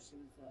one it was. She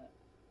was an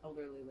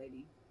elderly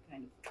lady,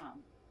 kind of.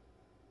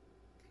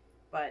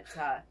 But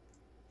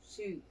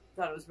she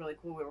thought it was really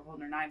cool. We were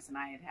holding her knives, and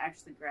I had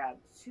actually grabbed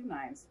 2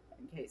 knives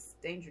in case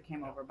Danger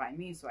came over by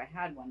me. So I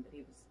had one, but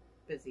he was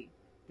busy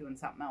doing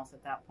something else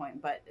at that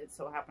point. But it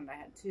so happened I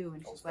had 2,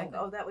 and she's like, filming.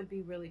 "Oh, that would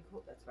be really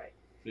cool." That's right.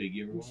 So you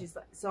give her And one? she's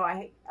like, so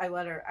I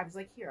let her. I was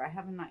like, "Here, I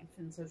have a knife,"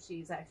 and so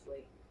she's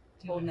actually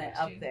holding it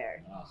up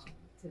there Awesome.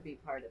 to be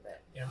part of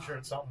it. Yeah, I'm sure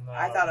it's something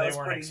I thought it they was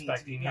weren't pretty neat to be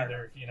expecting part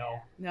either. You know,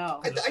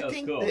 No, I That's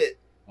think cool. that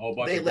Oh,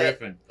 about they the let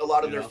Griffin. a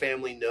lot of you their know?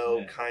 family know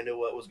Yeah. kind of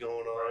what was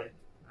going on. Right.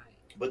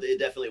 But it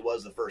definitely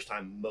was the first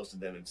time most of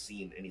them had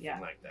seen anything Yeah.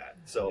 like that.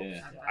 So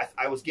Yeah.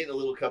 I was getting a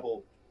little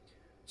couple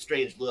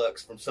strange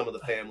looks from some of the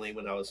family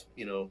when I was,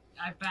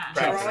 I bet.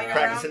 Throwing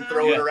practicing around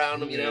throwing them? around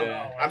them, you know.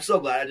 Yeah. I'm so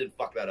glad I didn't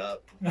fuck that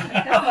up. Like,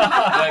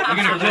 we're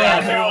gonna kill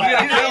him. We're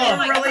gonna kill him.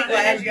 I'm really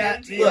glad you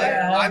got to do Look,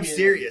 that. I'm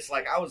serious.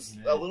 Like, I was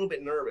Yeah. a little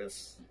bit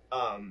nervous.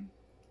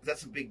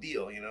 That's a big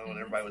deal, you know. And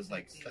everybody was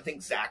like, I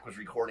think Zach was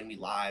recording me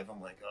live.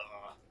 I'm like,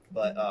 ugh.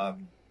 But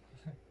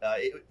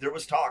there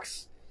was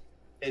talks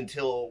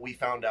until we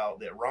found out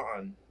that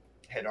Ron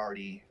had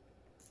already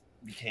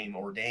became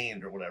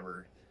ordained or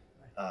whatever.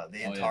 They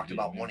had Oh, yeah, talked the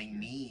about ministry. wanting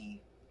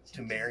me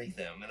to marry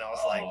them, and I was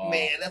like, Oh.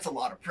 man, that's a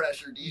lot of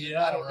pressure, dude.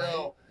 Yeah, I don't right.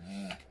 know,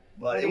 Yeah.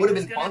 but he it would have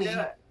was been gonna funny. do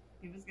it.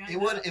 He was gonna It do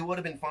would it would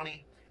have been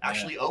funny. Yeah.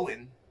 Actually,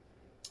 Owen,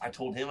 I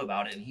told him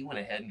about it, and he went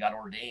ahead and got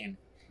ordained.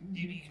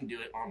 Dude, you can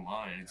do it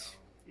online. It's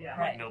Yeah.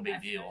 like no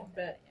big deal.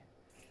 But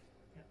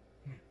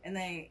and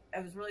it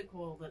was really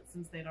cool that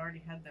since they'd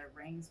already had their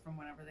rings from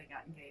whenever they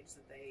got engaged,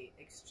 that they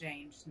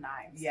exchanged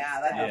knives. Yeah,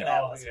 instead. that, Yeah.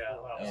 that Oh, was yeah,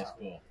 cool. that That was was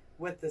cool.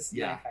 With this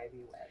Yeah. knife Ivy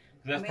wed.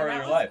 That's I mean, part of that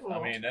their was life. cool.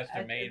 I mean, that's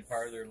the main It's-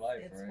 part of their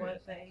life, It's right?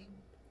 what they.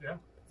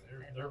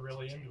 they're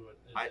really into it.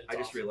 I It's just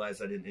awesome.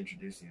 realized I didn't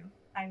introduce you.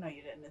 I know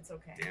you didn't. It's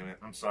okay. Damn it!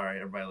 I'm sorry,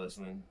 everybody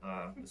listening.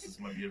 This is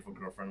my beautiful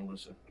girlfriend,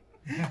 Alicia.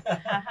 Yeah,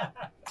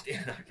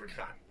 I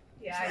forgot.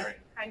 Yeah, Sorry.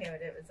 I knew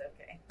it. It was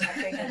okay. I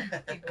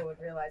figured people would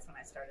realize when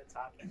I started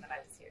talking that I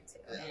was here too.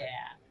 Yeah.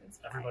 It's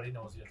fine. Everybody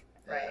knows you.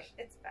 Right.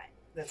 It's fine.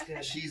 That's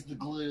good. She's the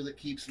glue that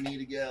keeps me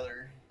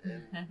together.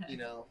 And, you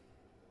know,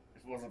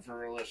 if it wasn't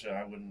for Alicia,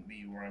 I wouldn't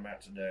be where I'm at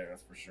today,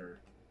 that's for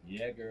sure.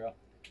 Yeah, girl.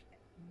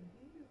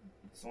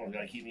 Someone's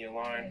got to keep me in He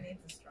line.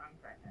 needs a strong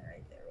partner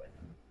right there with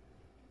him.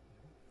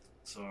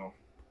 So,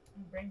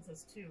 Brings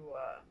us to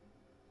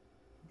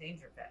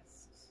Danger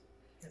Fest.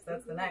 Because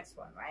that's the next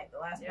one, right? The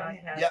last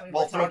podcast yeah, we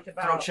well, talked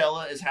about.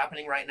 Throwchella is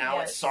happening right now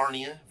Yes. at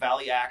Sarnia,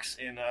 Valley Axe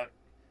in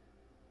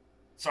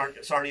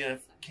Sarnia,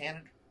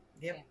 Canada.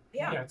 Yep.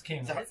 Yeah. It's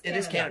Canada. It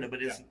is Canada,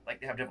 but Yeah. it's like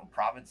they have different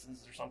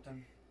provinces or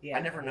something. Yeah,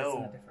 I never it's know.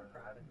 in a different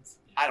province.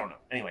 I don't know.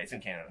 Anyway, it's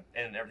in Canada,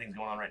 and everything's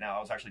going on right now. I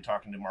was actually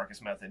talking to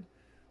Marcus Method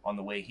on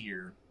the way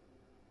here.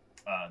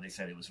 They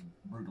said it was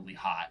brutally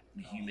hot.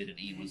 The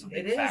humidity was a big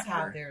It is factor.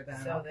 hot there, then.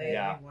 So Okay,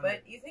 Yeah. we wonder.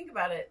 But you think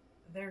about it,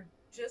 they're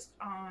just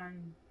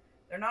on.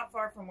 They're not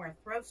far from where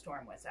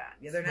Throwstorm was at.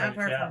 Yeah, they're not Right,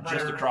 far yeah. from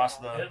Just Brent. across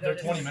the They're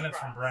just 20 minutes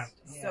from across.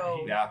 Brent.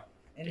 So yeah,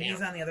 And Damn.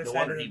 he's on the other No side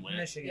wonder of he went.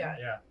 Michigan. Yeah.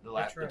 Yeah,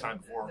 the time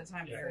before. the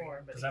time Yeah. before,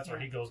 but because that's where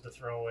he can't- goes to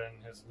throw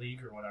in his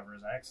league or whatever,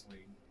 his axe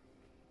league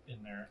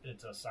in there.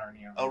 It's a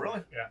Sarnia. Oh,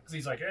 really? Yeah, because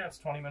he's like, yeah, it's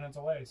 20 minutes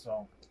away,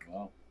 so.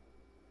 Well,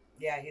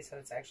 Yeah, he said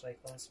it's actually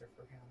closer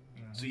for him.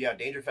 So yeah,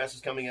 Danger Fest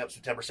is coming up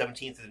September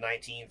 17th to the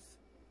 19th.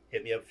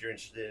 Hit me up if you're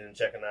interested in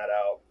checking that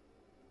out.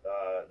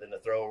 Then the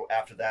throw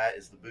after that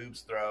is the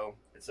Boobs Throw.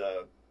 It's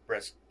a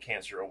breast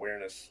cancer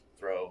awareness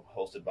throw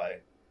hosted by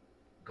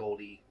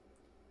Goldie.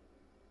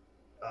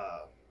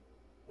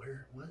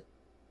 What?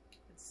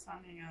 It's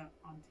Sarnia,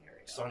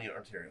 Ontario. Sarnia,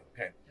 Ontario.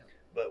 Okay.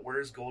 But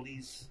where's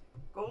Goldie's?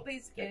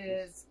 Goldie's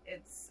is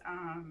it's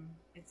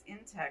in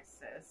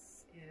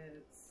Texas.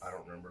 It's I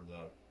don't remember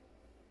the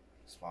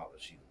spot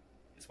that she.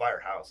 It's by her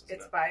house, isn't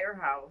it's it? by her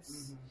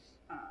house.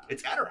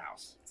 It's at her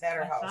house. It's at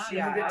her I house. thought She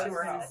it moved it was to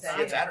her gonna house.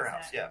 say It's at her it's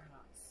house, at yeah. her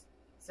house.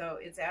 So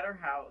it's at her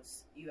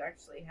house. You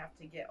actually have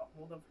to get a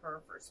hold of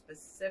her for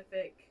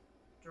specific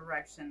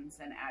directions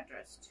and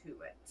address to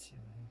it.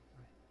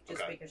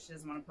 Just Okay. because she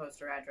doesn't want to post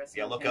her address.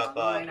 Yeah, and look everything up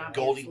online,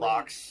 obviously.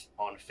 Goldilocks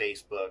on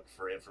Facebook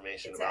for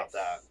information It's about act-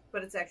 that.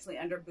 But it's actually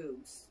under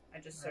boobs. I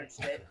just Right.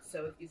 searched it.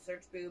 So if you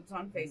search boobs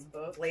on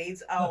Facebook,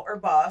 Blades out or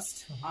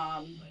bust.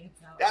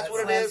 That's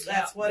what it is?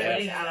 That's what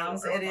it Yeah.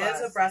 means. Yeah. It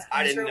is a breast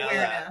I cancer didn't know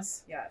that.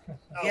 awareness. yeah, Oh,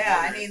 Yeah,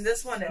 I goodness. mean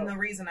this one, and So- the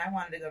reason I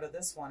wanted to go to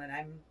this one, and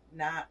I'm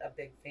not a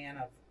big fan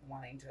of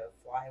wanting to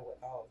fly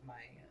with all of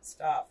my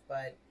stuff,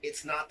 but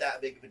It's not that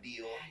big of a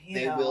deal. You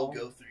They know. will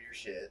go through your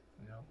shit.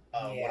 Yeah.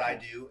 What I Yeah.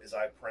 do is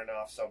I print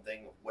off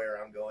something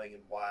where I'm going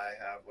and why I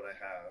have what I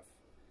have,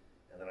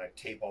 and then I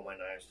tape all my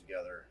knives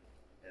together.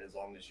 And as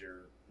long as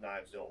your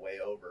knives don't weigh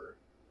over,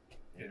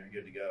 you're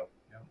good to go.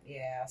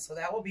 yeah, so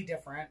that will be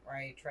different,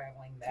 right?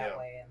 Traveling that Yeah.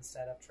 way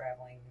instead of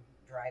traveling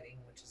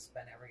driving, which has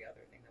been every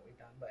other thing that we've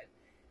done. But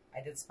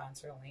I did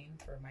sponsor a lane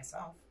for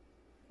myself,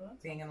 Well,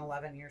 that's being an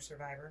 11-year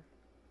survivor.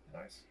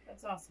 Nice.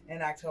 That's awesome.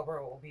 In October,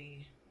 it will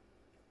be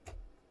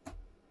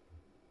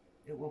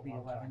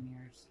 11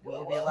 years. It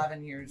will be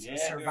 11 years Yeah,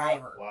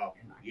 survivor. Wow.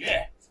 in October.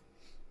 yeah.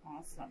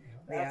 Awesome.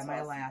 Yeah, That's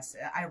my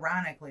awesome.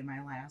 ironically,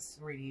 my last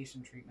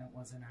radiation treatment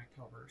was in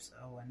October,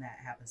 so, and that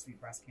happens to be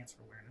breast cancer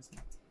awareness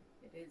month.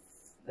 It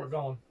is. We're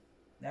going.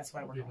 That's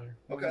why We'll we're be going.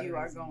 there. Okay. You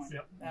are going.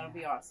 Yep. That'll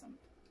be awesome.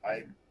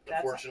 I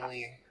That's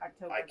unfortunately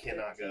October I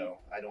cannot 15th. go.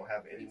 I don't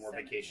have any more 17th.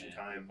 vacation Yeah,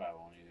 time. I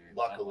won't either.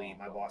 luckily,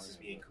 my boss is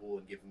being cool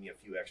and giving me a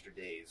few extra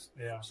days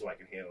so I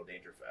can handle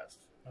Danger Fest.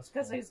 That's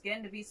Because cool. there's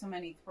getting to be so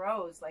many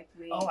throws. Like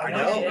we, I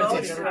know. know.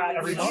 It's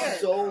There's year.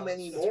 so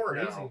many It's more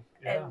crazy. now.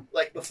 Yeah.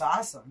 Like It's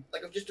awesome.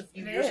 like just a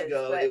few It years is,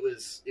 ago, but- it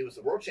was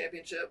the World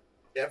Championship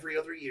every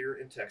other year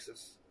in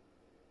Texas.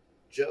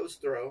 Joe's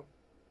throw,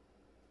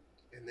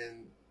 and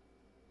then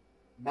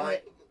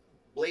my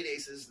Blade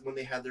Aces when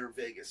they had their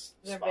Vegas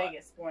Their spot,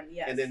 Vegas one,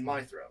 yes. and then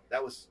my throw.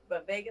 That was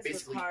but Vegas was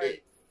basically hard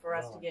it. for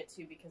us Oh. to get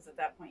to because at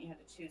that point you had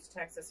to choose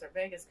Texas or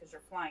Vegas because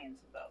you're flying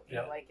to both.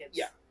 Yeah. Like it's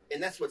Yeah.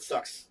 And that's what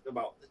sucks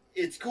about.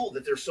 It's cool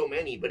that there's so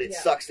many, but it Yeah.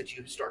 sucks that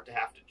you start to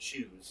have to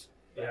choose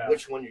Yeah.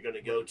 which one you're going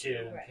to go Kid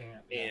to. Right.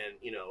 can't- And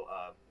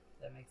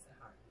That makes it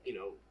hard.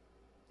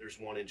 there's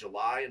one in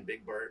July in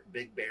Big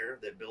Bear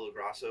that Bill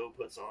Agrasso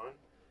puts on.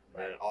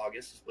 And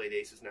August is Blade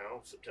Aces now.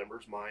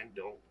 September's mine.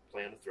 Don't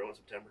plan to throw in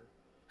September.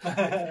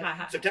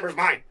 September's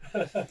mine.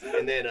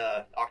 And then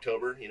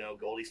October,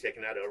 Goldie's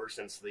taking that over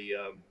since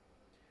the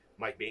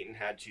Mike Baton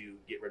had to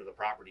get rid of the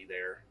property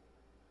there.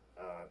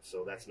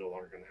 So that's no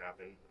longer going to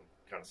happen. I'm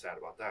kind of sad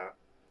about that.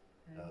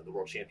 The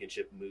World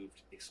Championship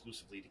moved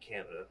exclusively to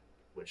Canada,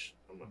 which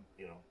I'm not,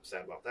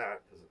 sad about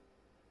that because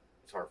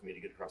it's hard for me to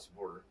get across the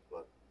border.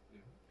 But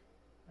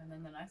And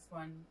then the next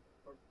one,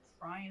 we're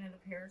trying, it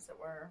appears that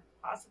we're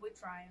possibly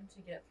trying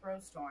to get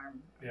Throwstorm.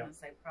 I'm going to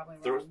say probably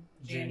around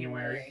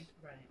January.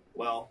 Right.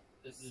 well,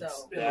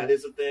 So, that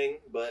is a thing.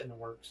 But in the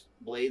works.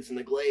 Blades in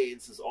the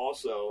Glades is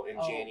also in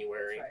Oh,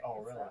 January. that's right,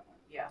 Oh, it's really? that one.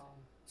 Yeah.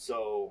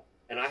 So,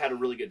 and I had a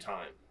really good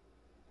time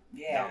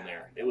Yeah. down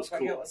there. It was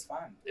looked like cool. It was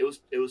fun.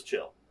 It was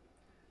chill.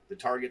 The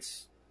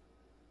targets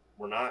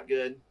were not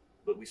good,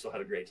 but we still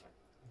had a great time.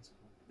 That's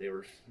cool. They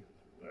were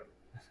whatever.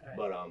 Right.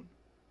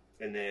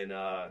 But and then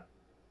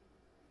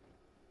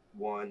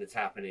one that's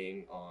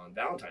happening on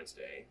Valentine's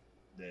Day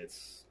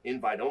that's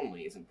invite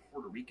only is in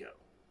Puerto Rico.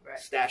 Right.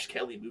 Stash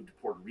Kelly moved to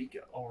Puerto Rico,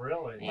 Oh,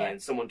 really?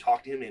 and someone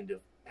talked him into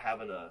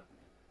having a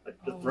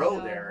Oh, throw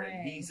no there,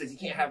 and he way. said you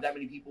can't have that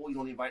many people. He's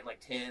only inviting like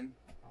 10.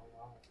 Oh,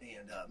 wow.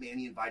 And man,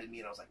 he invited me,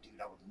 and I was like, dude,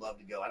 I would love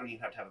to go. I don't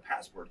even have to have a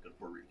passport to go to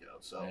Puerto Rico,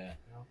 so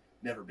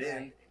never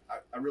been.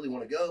 I really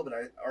want to go, but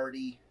I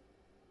already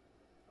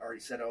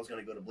said I was going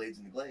to go to Blades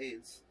in the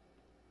Glades.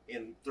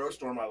 And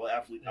Throwstorm, I will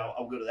absolutely, Yeah.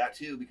 I'll go to that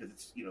too because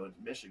it's it's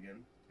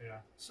Michigan. Yeah.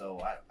 So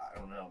I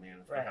don't know, man.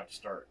 If I Right. have to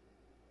start,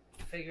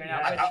 Figuring Yeah.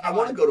 out which I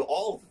want to go to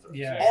all of the throws,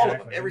 Yeah, all of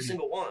exactly. them, every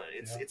single one.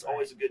 It's Yeah. it's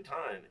always a good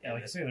time. Yeah,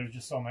 like I say, there's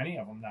just so many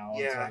of them now.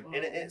 It's Yeah, like, and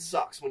it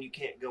sucks when you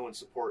can't go and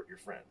support your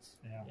friends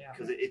yeah. Yeah.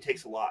 because it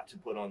takes a lot to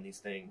put on these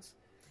things.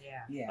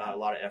 Yeah. Yeah. A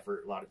lot of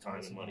effort, a lot of time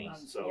and money.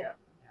 So Yeah.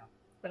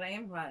 But I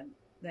am glad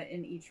that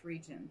in each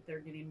region they're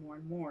getting more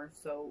and more.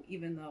 So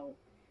even though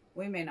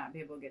we may not be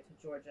able to get to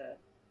Georgia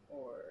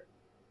or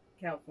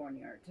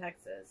California or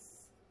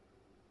Texas,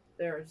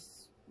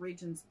 there's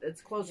regions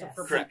it's closer Yes.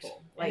 for Correct.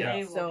 people. Like Yeah.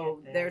 They will so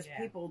get there, there's yeah.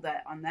 people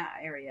that on that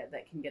area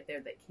that can get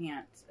there that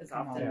can't as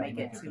Come often on, make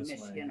make it it to this way,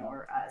 Michigan yeah.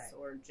 or us Right.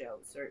 or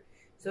Joe's or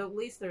so at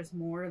least there's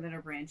more that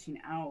are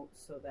branching out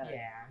so that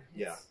Yeah.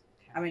 Yeah.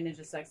 I mean it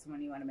just sucks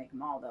when you want to make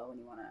them all though and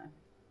you want to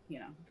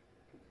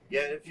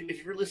yeah,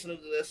 if you're listening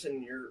to this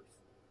and you're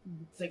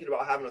thinking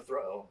about having a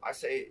throw, I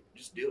say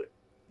just do it.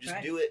 Just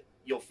Right. do it.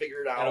 You'll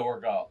figure it out. It'll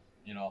work out.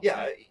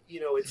 Yeah,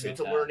 it's Get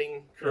a that. learning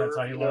Yeah, curve. that's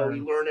how you You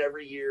learn. learn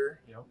every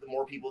year. Yep. The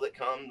more people that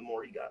come, the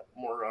more you got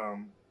more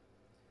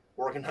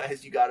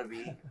organized you got to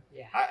be.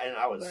 Yeah.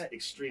 I was But-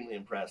 extremely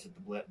impressed at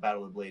the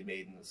Battle of the Blade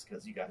Maidens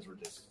because you guys were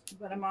just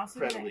but I'm also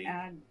going Incredibly to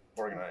add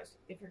organized.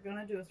 if you're going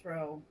to do a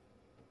throw,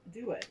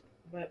 do it.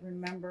 But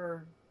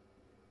remember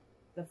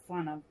the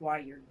fun of why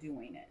you're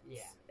doing it.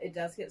 Yeah. It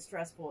does get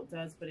stressful, it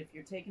does, but if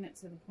you're taking it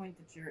to the point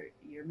that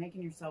you're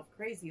making yourself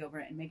crazy over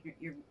it and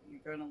you're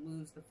going to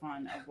lose the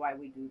fun of why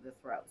we do the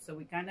throw. So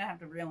we kind of have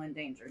to reel in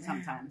danger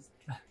sometimes.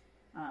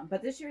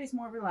 But this year he's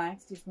more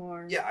relaxed. He's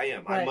more Yeah, I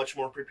am. But- I'm much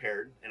more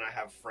prepared, and I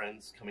have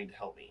friends coming to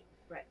help me.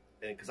 Right.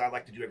 And because I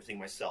like to do everything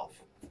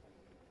myself,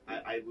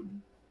 I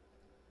would.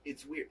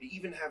 It's weird,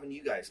 even having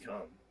you guys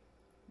come.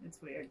 It's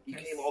weird. You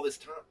came all this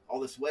time, all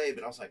this way,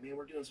 but I was like, man,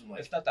 we're doing some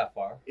It's not that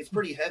far. It's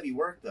pretty heavy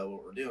work though.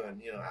 What we're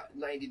doing,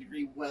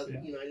 90-degree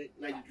weather, Yeah.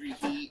 90-degree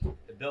heat.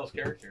 It builds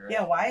character. Right?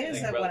 Yeah, why I is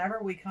think it brother- whenever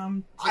we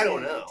come to, I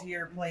don't know. to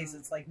your place,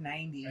 it's like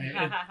 90?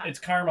 It's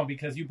karma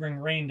because you bring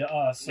rain to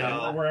us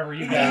No. wherever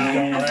you guys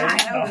go,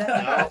 right? I know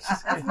that.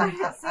 That's what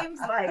it seems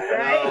like,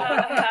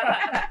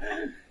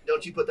 right?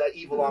 Don't you put that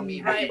evil on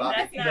me, Ricky Right, Bobby?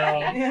 that's No.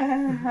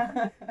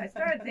 Yeah. I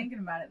started thinking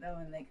about it though,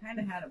 and they kind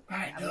of had a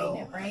point. I I know.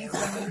 mean, it rains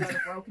when we go to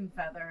Broken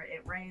Feather.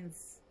 It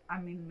rains.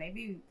 I mean,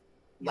 maybe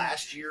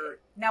Last year,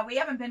 now we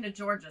haven't been to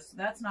Georgia, so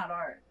that's not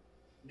art.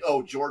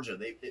 Georgia,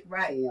 it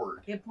Right.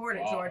 poured. It poured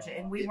at Wow. Georgia,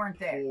 and we It weren't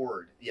there.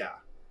 Poured, yeah.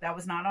 That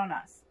was not on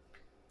us.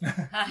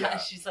 Yeah.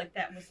 She's like,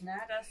 that was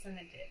not us, and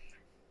it did.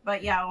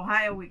 But yeah,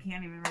 Ohio, we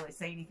can't even really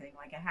say anything.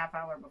 Like a half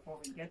hour before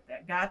we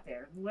got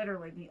there,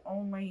 literally the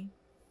only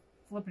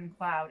flipping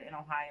cloud in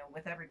Ohio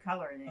with every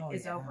color in it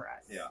is Oh, yeah. over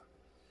us. Yeah.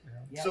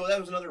 Yep. So that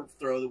was another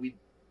throw that we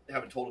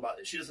haven't told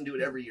about. She doesn't do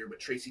it every year, but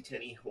Tracy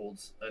Tenney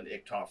holds an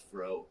ICTOF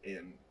throw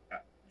in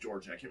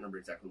Georgia. I can't remember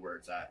exactly where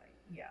it's at.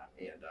 Yeah.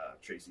 And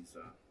Tracy's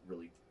a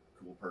really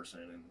cool person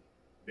and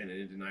been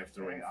into knife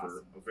throwing Very for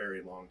awesome. a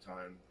very long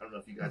time. I don't know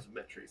if you guys have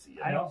met Tracy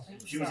yet. I don't.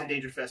 She was at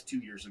Danger Fest 2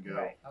 years ago.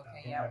 Right.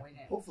 Okay, yeah, we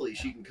didn't. Hopefully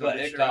she can come But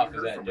this it year. I talk haven't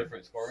is heard that from her.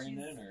 different scoring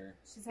then, or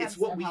She's had It's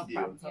what some we health do.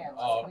 problems over Yeah. the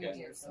Oh, last okay.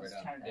 few years, so Right it's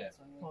on. kind of Yeah.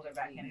 pulled her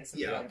back into some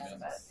Yeah.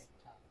 things,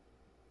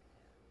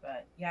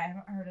 but yeah, I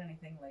haven't heard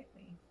anything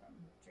lately from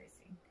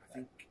Tracy. I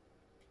think,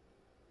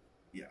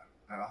 yeah,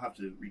 I'll have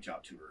to reach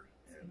out to her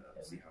and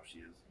see how she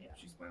is. Yeah.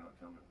 She's planning on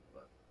coming,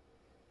 but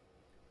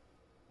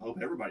I hope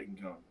everybody can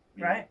come.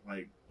 you Right. know?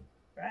 Like,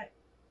 Right.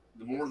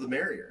 the more the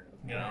merrier.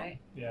 You know. Right.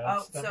 Yeah. Oh,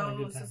 That's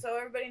definitely a good time. so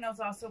everybody knows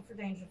also for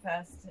Danger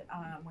Fest,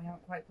 we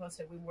haven't quite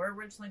posted. We were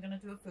originally going to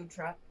do a food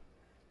truck,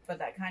 but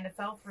that kind of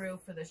fell through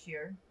for this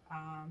year.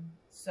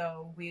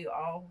 So we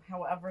all,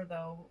 however,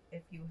 though,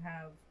 if you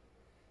have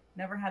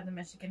never had the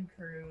Michigan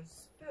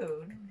Cruise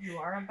food, you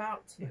are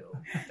about to.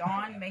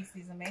 Dawn makes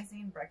these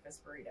amazing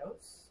breakfast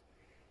burritos.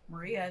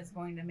 Maria is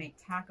going to make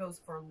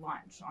tacos for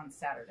lunch on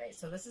Saturday.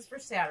 So this is for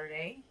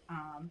Saturday.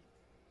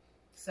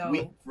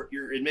 For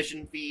your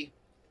admission fee,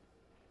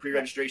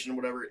 pre-registration,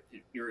 whatever,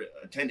 your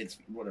attendance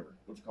fee, whatever,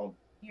 what's it called?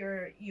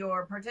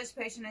 Your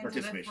participation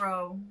into the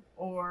throw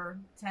or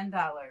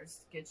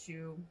 $10 gets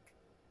you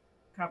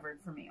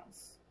covered for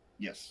meals.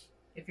 Yes.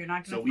 If you're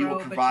not So going we to will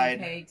throw, but provide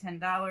you pay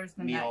 $10,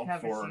 then meal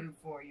that covers for- you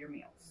for your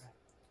meals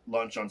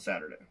Lunch on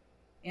Saturday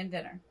and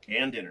dinner.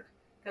 and dinner.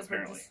 Because we're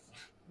Apparently.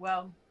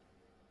 just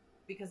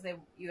because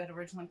you had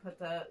originally put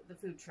the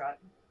food truck,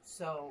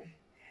 so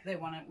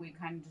we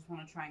kind of just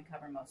want to try and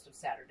cover most of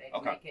Saturday to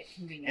Okay. make it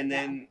convenient. And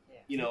then,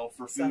 Yeah.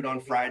 for food Sunday on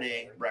will be Friday,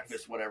 afterwards.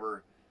 breakfast,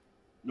 whatever,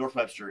 North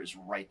Webster is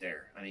right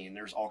there. I mean,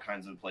 there's all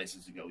kinds of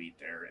places to go eat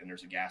there, and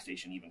there's a gas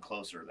station even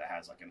closer that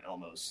has like an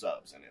Elmo's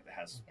Subs in it that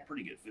has Yeah.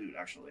 pretty good food,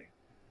 actually.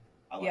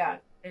 I like yeah,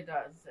 it. it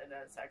does. It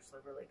is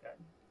actually really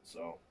good.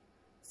 So,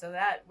 So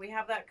that we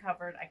have that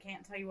covered. I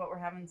can't tell you what we're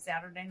having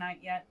Saturday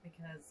night yet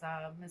because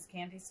Miss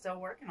Candy's still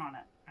working on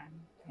it.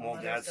 well,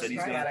 Let Dad us said he's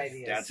just Bad got try it.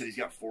 ideas. Dad said he's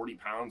got 40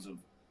 pounds of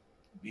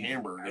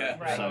hamburger. Yeah.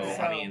 Right. So,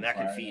 So- I mean, that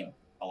could Right. feed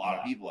a lot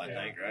of Yeah. people, I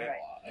Yeah. think, right?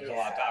 Right. That's a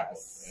lot of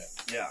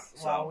tacos. Yeah.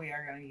 So, Well, we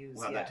are going to use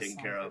we'll have that taken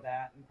some care for of.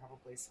 that and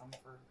probably some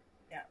for.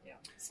 Yeah.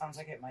 Sounds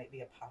like it might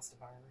be a pasta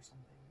bar or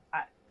something.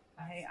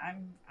 Hey,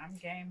 I'm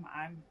game.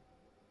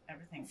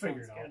 Everything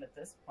Figure sounds it out. good at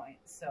this point.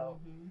 So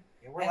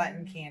Yeah, we're And-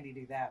 letting Candy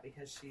do that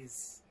because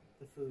she's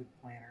the food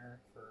planner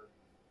for.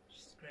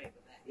 She's great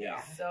with that. Yeah.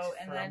 So,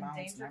 and for then amounts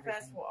and Danger Fest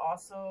everything. will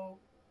also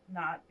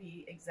not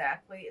be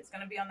exactly, it's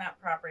going to be on that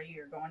property.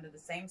 You're going to the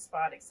same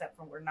spot, except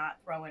for we're not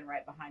throwing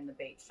right behind the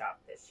bait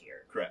shop this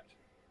year. correct.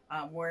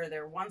 Where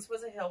there once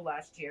was a hill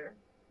last year.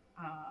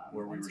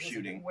 Where we once were was a-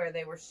 shooting. Where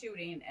they were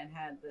shooting and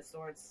had the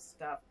swords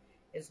stuff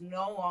is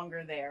no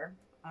longer there.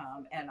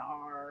 And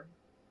our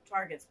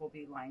targets will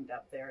be lined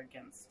up there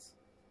against.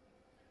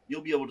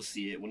 You'll be able to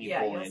see it when you Yeah,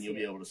 pull you'll in. You'll see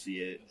be it. able to see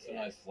it. It's a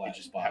nice It flat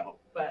just spot.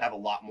 have a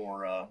lot more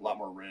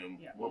room.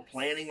 Yeah. We're Yes.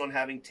 planning on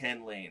having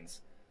 10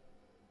 lanes.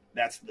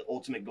 That's the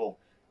ultimate goal.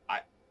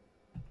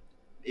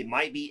 It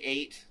might be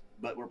 8,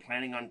 but we're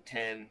planning on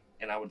 10,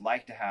 and I would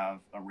like to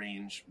have a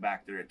range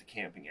back there at the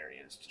camping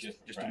areas,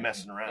 just to Right.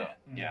 messing around.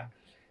 Yeah. Yeah.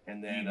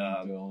 And then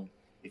Eating, grilling.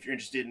 if you're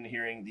interested in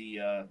hearing the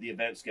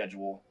event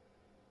schedule,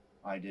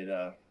 I did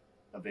a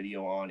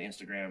video on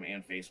Instagram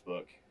and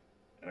Facebook,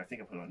 and I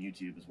think I put it on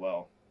YouTube as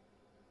well,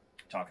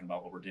 talking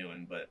about what we're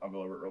doing. But I'll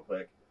go over it real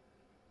quick.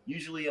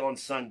 Usually on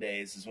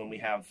Sundays is when we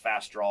have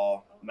Fast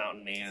Draw,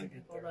 Mountain That's a Man.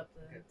 good Pulled up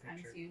the good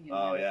Times picture. Union.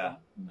 Oh, there, yeah.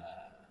 so- Nah.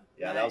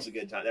 Yeah, that was a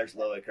good time. There's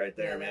Loic right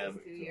there, Yeah, man.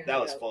 was 2 years That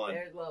was ago. fun.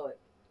 There's Loic.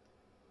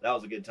 That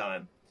was a good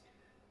time.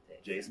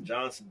 Jason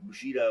Johnson,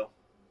 Bushido.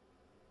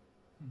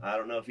 I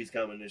don't know if he's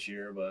coming this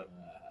year, but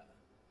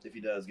if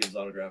he does, give his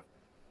autograph.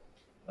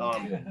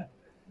 Good.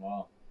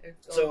 Wow. There's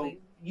So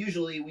Goldie.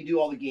 usually we do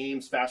all the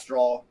games: Fast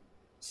Draw,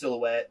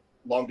 Silhouette,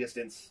 Long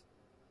Distance,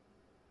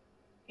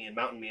 and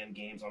Mountain Man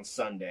games on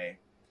Sunday.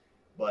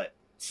 But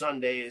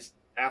Sundays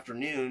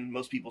afternoon,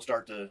 most people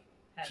start to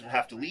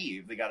have to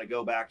leave. They got to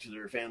go back to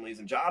their families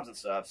and jobs and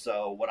stuff.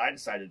 So what I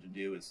decided to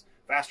do is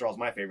Fast Draw is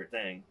my favorite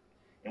thing,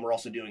 and we're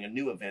also doing a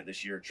new event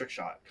this year, a trick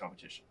shot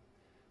competition.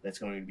 That's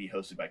going to be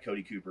hosted by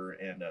Cody Cooper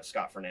and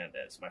Scott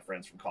Fernandez. My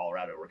friends from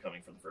Colorado were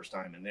coming for the first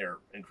time, and they're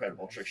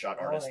incredible trick shot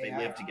artists. Oh, they are.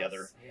 live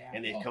together, Yeah.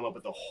 and they've Oh. come up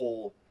with a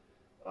whole.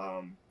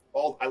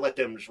 I let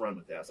them just run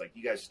with that. I was like,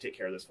 you guys just take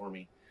care of this for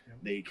me. Yep.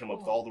 They come up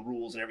with all the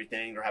rules and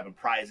everything. They're having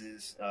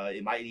prizes.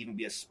 It might even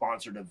be a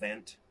sponsored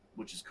event,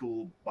 which is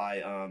cool,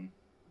 by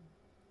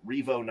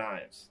Revo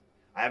Knives.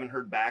 I haven't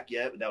heard back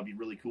yet, but that would be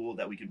really cool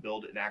that we could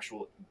build an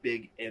actual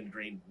big end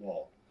grain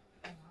wall.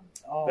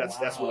 Oh, That's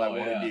wow. what I Oh,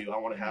 want yeah. to do. I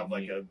want to have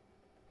like a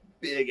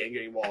big end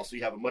grain wall, so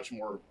you have a much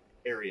more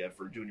area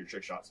for doing your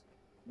trick shots.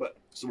 But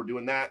so we're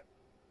doing that.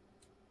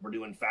 We're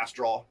doing Fast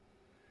Draw,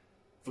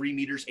 3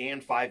 meters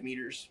and 5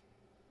 meters.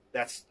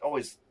 That's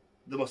always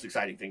the most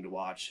exciting thing to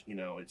watch. You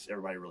know, it's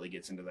everybody really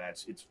gets into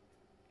that.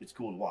 It's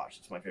cool to watch.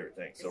 It's my favorite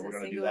thing. So Is we're it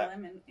gonna do single that.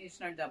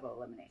 elimination or double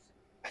elimination?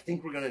 I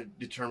think we're gonna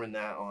determine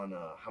that on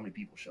how many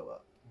people show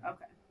up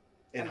Okay.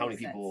 and That how many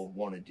makes people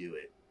want to do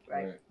it.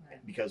 Right.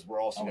 because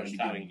we're also How going to much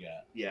be time doing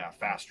you got?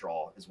 fast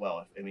draw as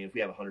well. If we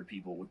have 100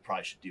 people, we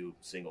probably should do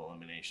single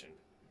elimination.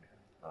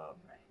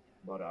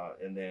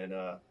 And then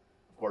of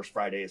course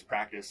Friday is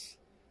practice.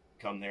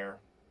 Come there,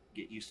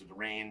 get used to the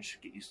range,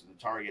 get used to the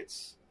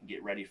targets,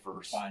 get ready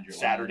for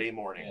Saturday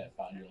morning. Yeah,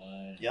 find your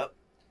line. Yep.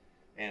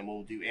 And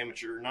we'll do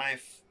amateur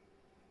knife,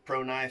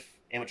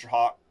 amateur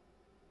hawk,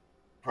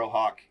 pro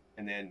hawk,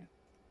 and then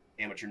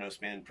amateur no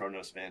spin, pro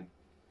no spin.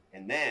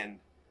 And then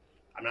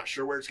I'm not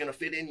sure where it's going to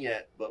fit in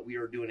yet, but we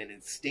are doing an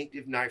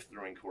instinctive knife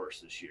throwing course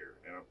this year,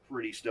 and I'm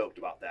pretty stoked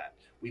about that.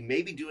 We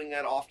may be doing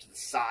that off to the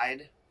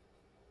side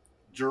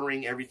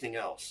during everything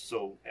else.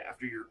 So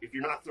if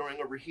you're not throwing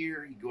over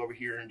here, you go over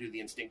here and do the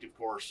instinctive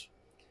course.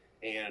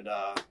 And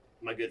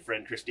my good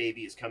friend Chris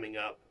Davey is coming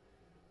up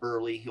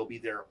early. He'll be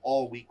there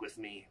all week with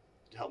me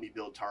to help me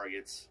build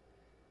targets,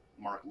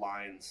 mark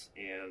lines,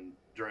 and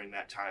during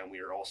that time we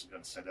are also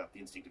going to set up the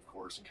instinctive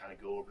course and kind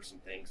of go over some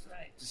things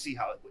to see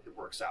how it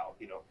works out.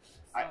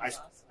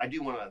 I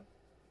do want to.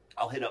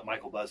 I'll hit up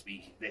Michael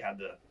Busby. They had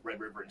the Red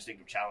River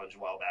Instinctive Challenge a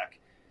while back,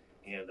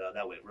 and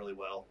that went really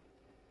well.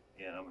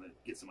 And I'm going to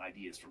get some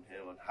ideas from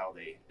him on how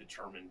they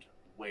determined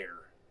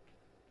where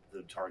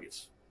the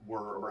targets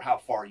were or how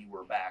far you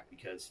were back,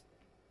 because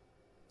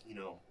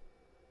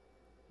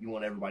you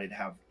want everybody to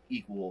have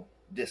equal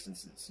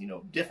distances,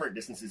 different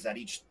distances at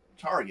each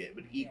target,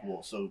 but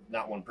equal, so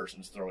not one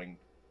person's throwing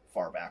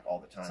far back all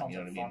the time. Sounds you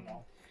know like what I mean? fun,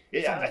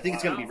 Yeah, I think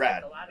it's going to be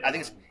rad. I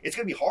think it's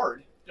going to be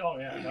hard. Oh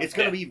yeah, It's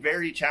going to be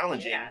very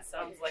challenging. Yeah,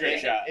 sounds like Tree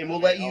shot. And we'll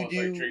let you Almost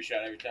do like tree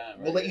shot every time.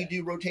 We'll let you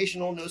do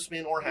rotational, no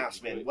spin, or half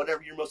spin,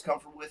 whatever you're most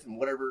comfortable with, and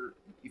whatever.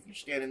 If you're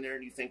standing there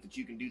and you think that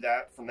you can do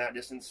that from that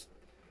distance,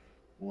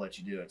 we'll let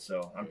you do it.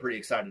 So I'm pretty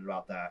excited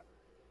about that.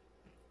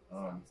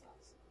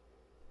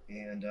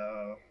 And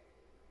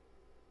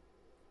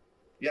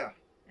yeah.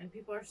 And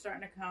people are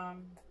starting to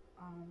come.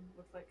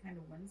 Looks like kind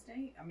of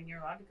Wednesday. I mean, you're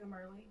allowed to come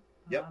early.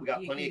 Yep, we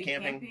got you plenty can of be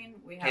camping.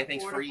 camping. We have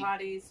Camping's porta free.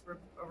 potties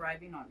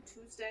arriving on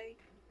Tuesday.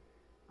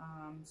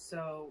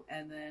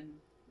 And then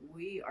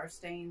we are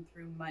staying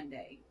through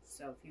Monday.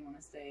 So if you want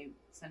to stay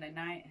Sunday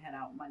night, head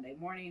out Monday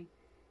morning.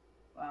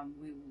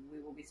 We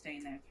will be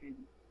staying there through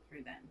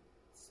then.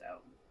 So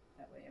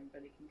that way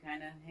everybody can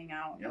kind of hang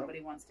out. Yep.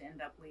 Nobody wants to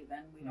end up leaving.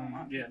 We don't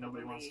want Yeah, people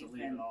nobody to wants to leave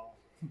leave and at all.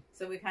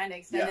 so we kind of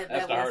extended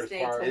That's that the we hardest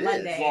stay part. till It is.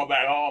 Monday. Going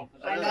back home.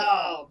 I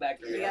know.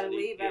 Back to You got to reality.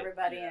 leave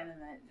everybody Yeah. in,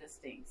 and it just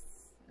stinks.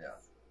 Yeah.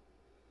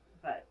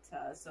 But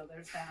so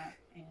there's that,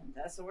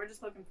 and so we're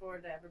just looking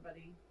forward to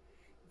everybody.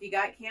 If you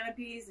got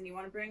canopies and you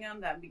want to bring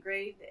them, that'd be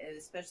great.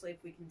 Especially if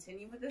we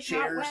continue with this hot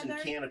Chairs weather.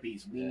 and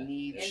canopies. We Yeah.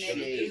 need And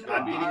shade. if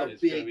I'm you getting are- a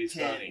It's gonna big be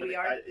tent, sunny. but We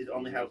are- I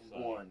only have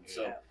Sunny. one.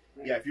 So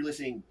Yeah. yeah, if you're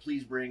listening,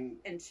 please bring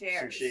And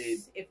chairs. shade.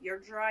 If you're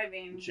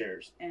driving,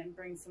 chairs. and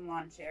bring some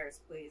lawn chairs,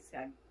 please.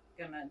 I'm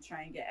gonna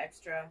try and get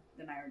extra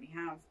than I already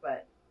have,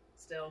 but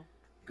still,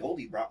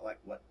 Goldie brought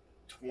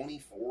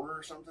 24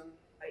 or something.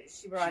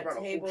 she brought a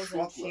whole tables and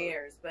truckload.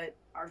 chairs. But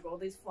our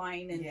Goldie's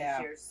flying in Yeah.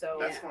 this year, so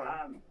That's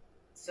fine.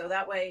 so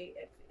that way,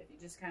 if you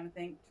just kind of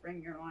think to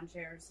bring your lawn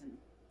chairs and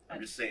I'm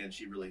just saying,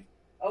 she really.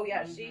 oh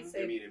yeah, Mhm. she I saved.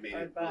 I mean, it made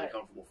our it really butt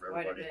comfortable for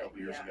quite a everybody a bit. couple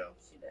years Yeah, ago.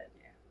 she did.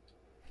 Yeah.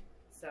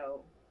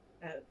 So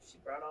she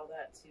brought all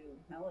that to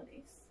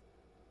Melody's.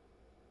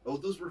 Oh,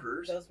 those were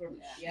hers. Those were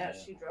Yeah.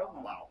 she drove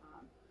them. Wow.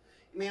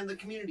 Man, the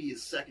community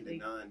is second to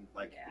none.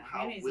 Yeah, How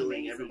community's willing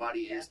amazing. everybody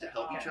is Yeah, to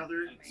help they each are.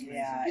 other.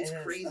 Yeah, It's it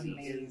is crazy.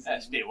 amazing.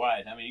 That's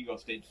statewide. I mean, you go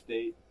state to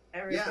state.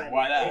 Everybody.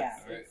 Why not?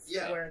 It's, Right. it's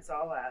Yeah. where it's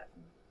all at.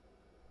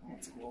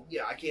 That's cool.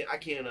 Yeah, I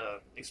can't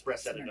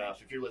express that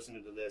enough. If you're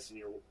listening to this and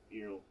you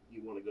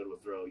want to go to a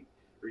throw,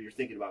 or you're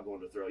thinking about going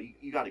to a throw,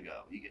 you got to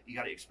go. You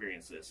got to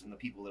experience this. And the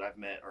people that I've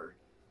met are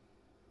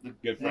the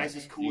Good friends.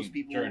 nicest, coolest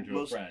You people, turn to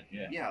most a friend.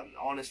 Yeah.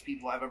 honest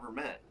people I've ever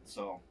met.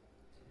 So,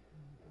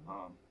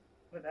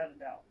 Without a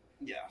doubt.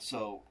 yeah.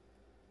 So,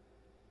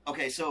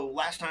 okay. So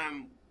last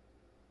time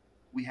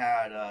we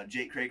had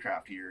Jake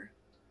Craycraft here,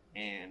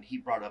 and he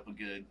brought up a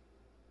good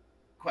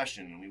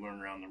question, and we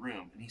went around the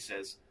room, and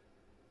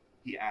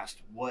he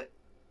asked, "What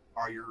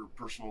are your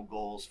personal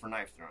goals for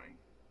knife throwing?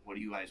 What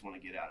do you guys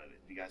want to get out of it?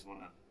 Do you guys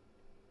want to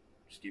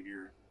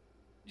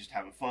just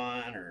having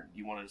fun, or do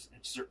you want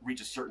to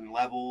reach a certain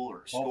level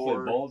or Hopefully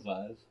score?"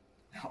 bullseyes.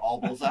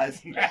 All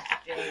bullseyes.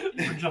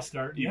 We're just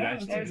starting. Yeah,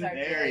 Yeah, there's our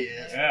There he kid.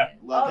 is. Yeah.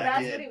 Love Oh, that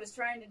that's kid. what he was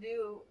trying to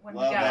do when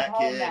Love we got that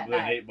home kid. that With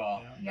a night.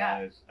 8-ball. Yeah.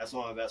 Nice. That's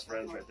one of my best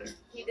friends right there.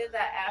 He did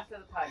that after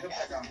the podcast.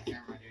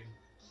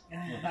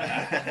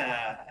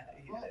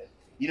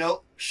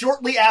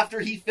 Shortly after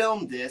he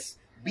filmed this,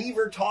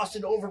 Beaver tossed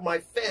it over my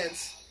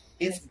fence.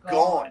 It's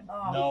gone.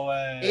 Oh. No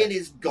way. It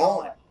is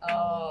gone.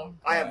 Oh.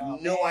 I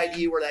have no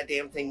idea where that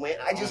damn thing went.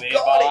 I just An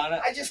got 8-ball it. on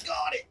it? I just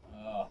got it.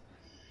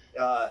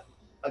 Oh.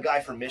 A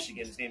guy from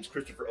Michigan, his name's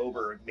Christopher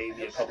Oberg, made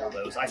me a couple of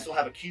those. I still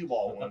have a cue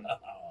ball one, Man.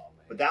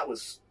 but that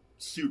was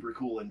super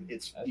cool, and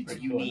it's That's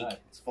pretty cool, unique. nice.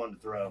 It's fun to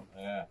throw.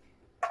 Yeah.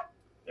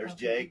 There's Okay.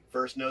 Jake,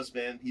 first no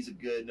spin. He's a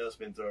good no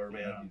spin thrower,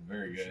 man. He's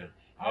very good.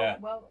 Oh, Yeah.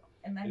 well,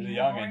 and then He's a you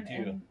youngin' Lauren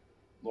too. and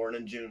Lauren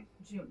and June.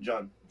 June.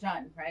 John.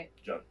 John, right?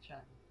 John.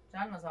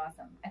 John was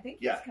awesome. I think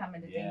he's Yeah.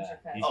 coming to Danger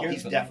Fest.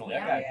 He's definitely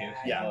that guy yeah. kicks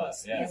Yeah. butt.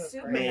 Yeah. He's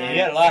super Man. nice. He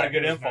had a lot of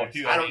good He was info nice.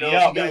 too. I don't know He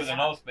if helped you me guys- with a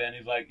no spin.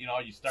 He's like,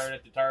 you start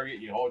at the target,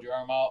 you hold your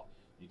arm out,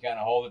 you kind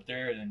of hold it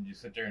there, and then you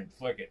sit there and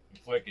flick it, and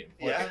flick it, and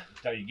flick Yeah. it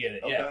until you get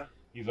it. Okay. Yeah.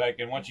 He's like,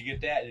 and once you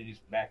get that, then you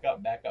just back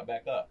up, back up,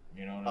 back up.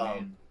 You know what I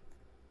mean?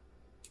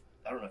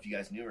 I don't know if you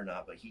guys knew or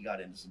not, but he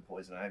got into some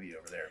poison ivy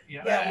over there.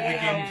 Yeah, Yeah, we gave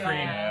him yeah.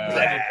 training.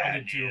 Yeah. I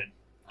did too.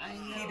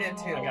 He did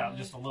too. I got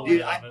just a little Dude,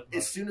 bit of it.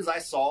 as soon as I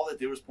saw that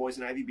there was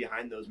poison ivy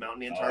behind those mountain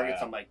man Oh, targets,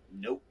 yeah. I'm like,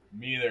 nope.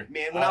 Me either.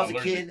 Man, when I was a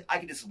allergic. kid, I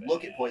could just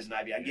look at poison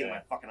ivy. I'd get in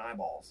my fucking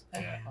eyeballs.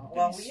 Yeah.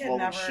 Well, Be we had swollen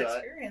never shut.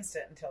 experienced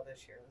it until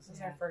this year. This is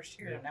Yeah. our first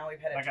year. Yeah. Now we've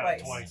had I it got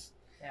twice. it twice.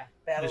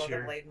 Battle This of the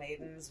year. Blade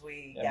Maidens.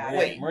 We Yeah, got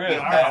Wait, it. Maria's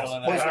Yeah.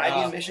 battling Poison that.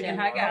 ivy in Michigan?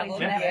 Yeah, I got a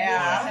little Yeah. bit.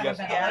 Yeah. I've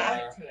been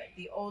Yeah. allergic to it.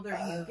 The older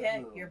you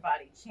get, your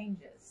body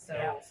changes. So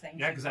Yeah. things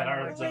Yeah, because you that weren't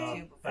our allergic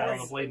to before. Battle of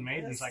the Blade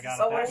Maidens, I got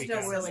So it we're that still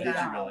weekend. really Did you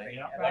young. really?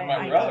 Yeah. Like Right.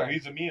 my brother,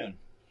 he's immune.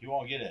 He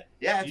won't get it.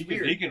 Yeah, it's He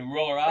weird. can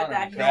roll But around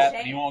that in the can crap,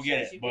 change he won't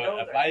get as it. you But get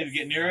older. if I even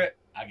get near it,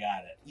 I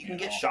got it. You can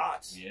get know?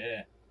 shots.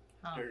 Yeah.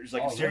 There's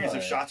like Oh, a series of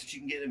really? shots that you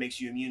can get that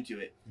makes you immune to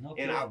it. No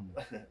And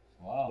kidding.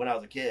 Wow. when I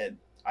was a kid,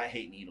 I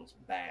hate needles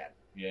bad.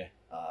 Yeah.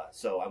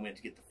 So I went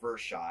to get the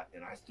first shot,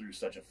 and I threw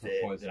such a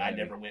fit poison that I ivy.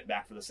 never went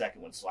back for the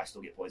second one. So I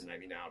still get poison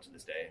ivy now to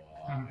this day.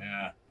 Wow.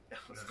 Yeah.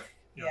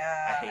 Yeah,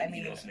 I hate I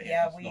mean, needles, man.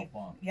 yeah, It's no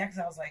fun. because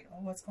I was like, oh,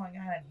 what's going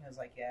on? And he was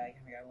like, yeah, I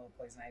kind of got a little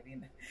poison ivy.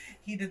 And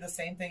he did the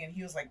same thing, and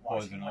he was like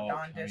washing Poison the oak,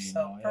 Dawn I dish mean,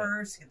 soap yeah.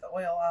 first, get the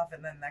oil off,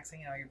 and then next thing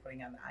you know, you're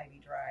putting on the ivy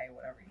dry,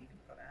 whatever you can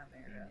put on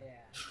there.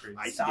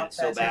 I used to Stop get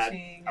so that bad.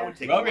 itching. I would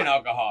take Rubbing a lot,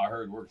 alcohol, I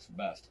heard, works the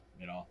best.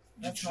 You know.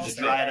 That's just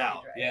mostly dry it ivy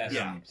out. dry. Yeah.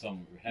 Yeah.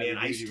 Some heavy Man,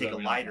 I used to duty take a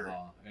rubbing lighter.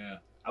 alcohol. Yeah.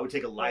 I would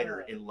take a lighter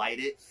and light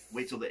it,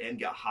 wait till the end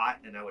got hot,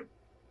 and I would.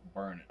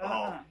 Burn it.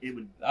 Oh, it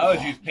would. I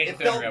always use paint It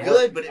thinner. felt at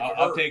good, work. but it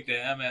I'll hurt. take the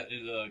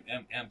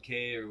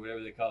MK or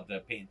whatever they call it, the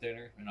paint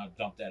thinner, and I'll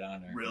dump that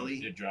on there. Really?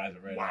 It dries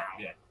it right Wow.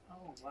 out. Yeah.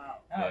 Oh wow.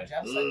 Oh, Yeah.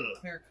 Jeff's Ugh.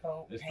 like clear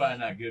coat. It's paint. probably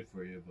not good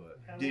for you,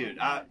 but Dude,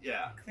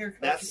 yeah, Clear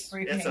coat that's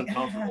spray that's paint.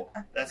 uncomfortable.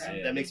 That's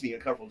Right. that makes me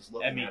uncomfortable just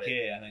looking at it.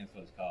 MEK, I think that's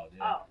what it's called.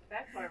 Yeah. Oh,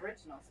 back to our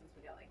original since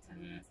we got like 10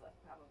 Yeah. minutes left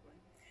probably.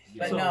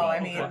 But So, no, I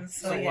okay. mean,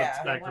 so So yeah. what's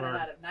I back to wanted our-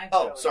 out of nitro.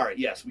 Oh, sorry.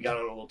 Yes, we got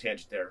on a little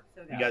tangent there.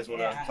 Still You got guys want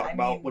to Yeah, talk I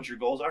about mean- what your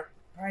goals are?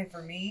 Right,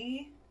 for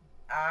me,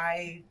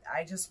 I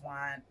just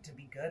want to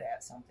be good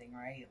at something,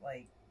 right?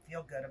 Like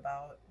feel good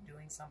about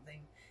doing something,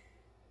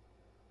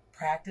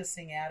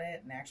 practicing at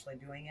it and actually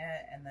doing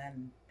it, and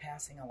then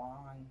passing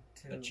along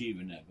to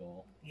Achieving that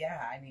goal.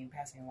 Yeah, I mean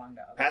passing along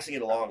to others. Passing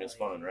it along is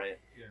Probably- fun, right?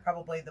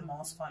 Probably the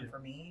most fun Yeah. for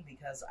me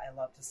because I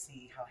love to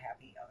see how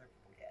happy other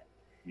people get.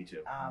 Me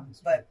too.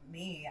 But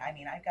me, I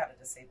mean, I've got a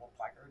disabled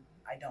placard.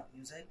 I don't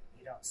use it.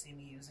 You don't see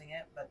me using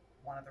it, but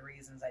one of the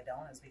reasons I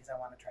don't is because I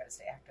want to try to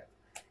stay active.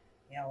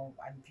 You know,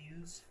 I'm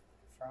fused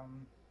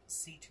from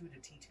C2 to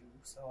T2,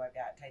 so I've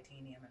got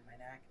titanium in my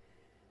neck.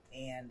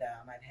 And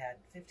I've had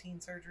 15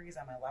 surgeries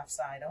on my left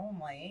side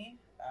only,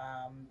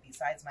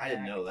 besides my I neck.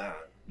 didn't know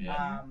that.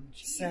 Yeah.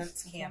 Jeez. Since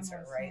It's cancer,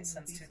 almost right? like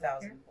Since be so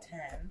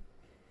 2010.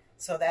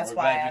 So that's We're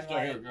why glad you're I'm still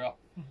like, here, girl.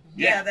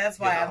 yeah, that's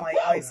why Yeah. I'm like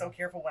always so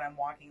careful when I'm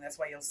walking. That's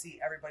why you'll see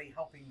everybody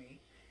helping me.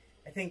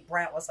 I think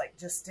Brent was like,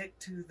 just stick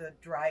to the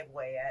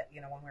driveway at,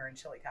 when we were in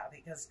Chillicothe,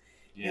 because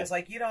he Yeah. was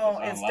like, It's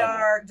on it's level.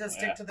 dark, just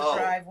stick Yeah. to the Oh,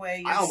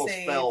 driveway. I You're almost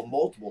safe. fell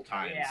multiple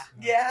times. Yeah.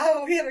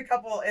 Yeah, we had a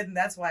couple, and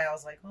that's why I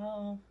was like,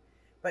 well,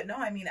 but no,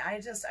 I mean, I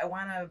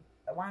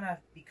want to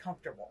be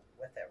comfortable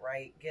with it,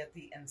 right? Get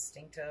the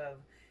instinctive,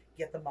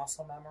 get the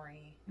muscle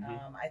memory.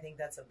 Mhm. I think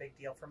that's a big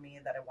deal for me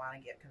that I want to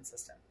get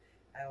consistent.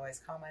 I always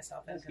call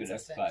myself That's good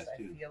inconsistent. exercise, 'Cause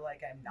I too. feel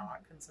like I'm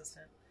not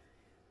consistent.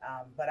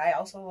 But I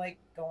also like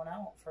going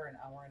out for an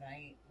hour a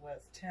night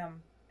with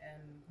Tim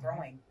and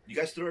throwing. You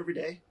guys throw every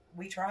day?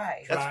 We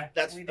try. Try.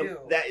 That's We do.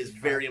 that is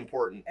very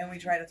important. And we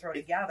try to throw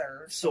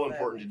together. It's so that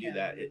important to we do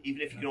that. can-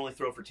 Even if you can only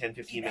throw for 10,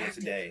 15 minutes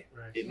a day,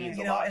 Right. it means a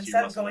You know, lot to your instead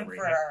of muscle going memory.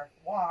 for our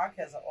walk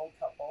as an old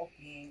couple,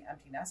 being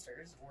empty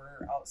nesters,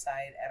 we're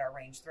outside at our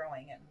range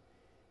throwing, and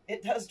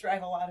it does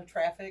drive a lot of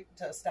traffic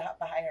to stop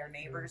by. Our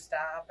neighbors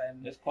stop,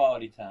 and It's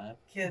quality time.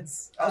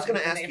 kids. I was going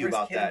to the ask you neighbors'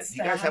 about that. kids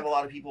You guys stop. have a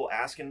lot of people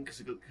asking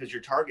because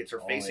your targets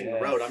are Oh, facing yeah.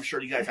 the road. I'm sure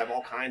you guys have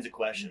all kinds of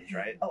questions,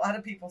 right? A lot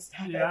of people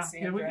stop Yeah, at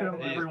San yeah, we get them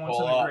They every just once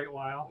pull in a up. great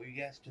while. What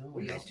you guys doing? What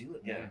are you guys doing?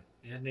 Yeah,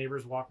 Yeah,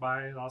 neighbors walk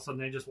by, and all of a sudden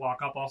they just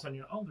walk up. All of a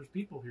sudden, oh, there's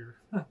people here.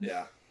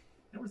 yeah.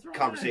 And we're throwing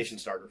Conversation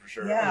starter for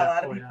sure. Yeah, a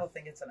lot of Oh, people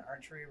think it's an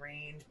archery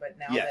range, but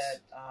now Yes.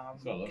 that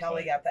So it looks Kelly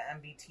like. got the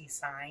MBT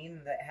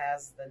sign that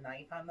has the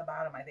knife on the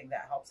bottom, I think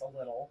that helps a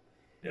little.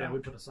 Yeah, we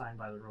put a sign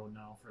by the road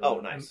now for Oh,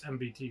 the nice.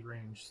 MBT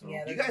range. So.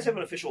 Yeah, Do you guys have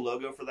an official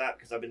logo for that?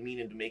 Because I've been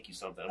meaning to make you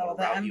something. I'm Oh, gonna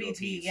the route you a MBT,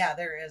 piece. yeah,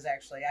 there is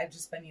actually. I've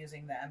just been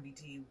using the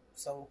MBT.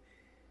 So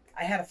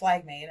I had a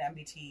flag made,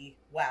 MBT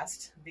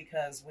West,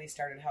 because we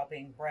started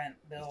helping Brent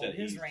build Instead of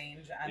his East.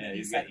 range on Yeah, the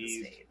he's east got side of the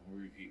East. state.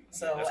 That's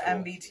So cool.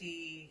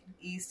 MBT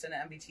East and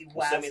MBT Well,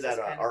 West send me that, is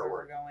kind of where artwork,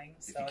 we're going.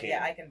 if you So can.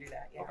 yeah, I can do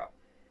that. Yeah. Okay.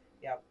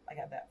 Yep, I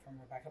got that from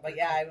Rebecca. But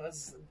yeah,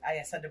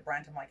 I said to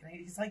Brent, I'm like, and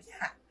he's like,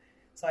 yeah.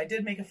 So I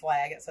did make a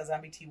flag. It says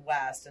MBT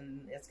West,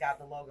 and it's got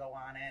the logo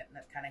on it, and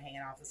it's kind of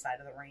hanging off the side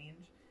of the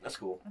range. That's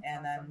cool.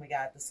 And then we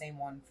got the same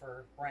one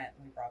for Brent,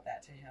 and we brought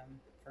that to him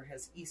for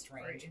his east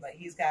range. But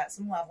he's got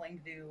some leveling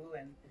to do,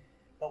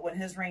 but when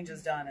his range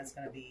is done, it's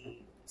going to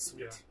be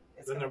sweet. Yeah.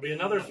 It's Then gonna there'll be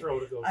another throw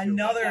to go to.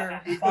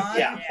 Another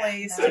fun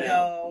place to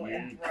go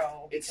and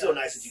throw. It's so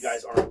nice that you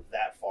guys aren't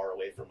that far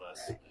away from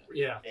us.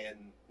 Yeah. And,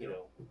 we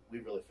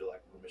really feel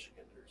like we're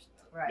Michiganders.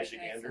 Right.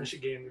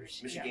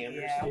 Michiganders.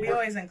 Michiganders. Yeah, we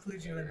always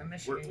include you in the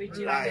Michigan We group.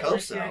 do. I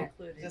hope so.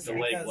 Just The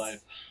lake because-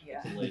 life.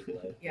 Yeah. The lake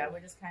life. Yeah, we're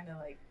just kind of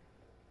like,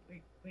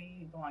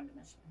 we belong to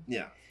Michigan.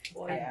 Yeah.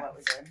 Well, Yeah. what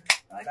we did.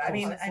 I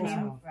mean,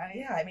 right?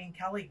 yeah, I mean,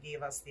 Kelly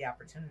gave us the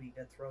opportunity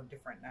to throw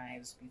different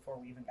knives before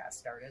we even got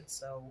started.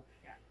 So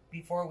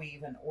before we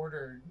even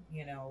ordered,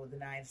 the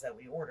knives that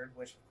we ordered,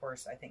 which of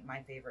course I think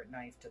my favorite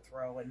knife to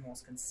throw and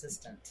most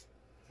consistent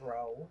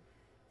throw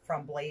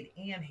from blade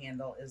and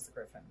handle is the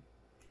Griffin.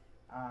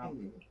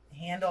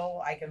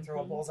 Handle, I can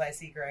throw a bullseye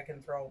seeker. I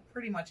can throw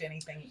pretty much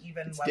anything,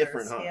 even It's whether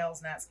different, it's huh?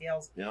 scales, not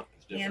scales. Yeah.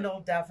 Handle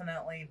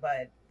definitely,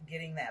 but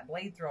getting that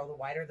blade throw, the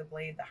wider the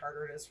blade, the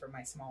harder it is for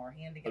my smaller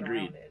hand to get Agreed.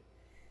 around it.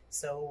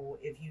 So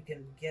if you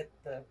can get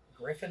the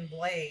Griffin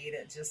blade,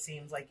 it just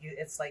seems like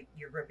it's like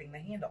you're gripping the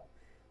handle.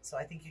 So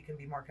I think you can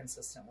be more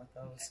consistent with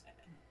those.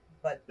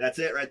 But That's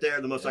it right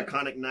there. The most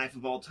iconic knife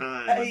of all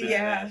time.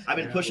 yeah, I've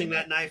been pushing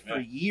that knife for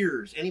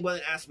years. Anybody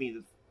that asks me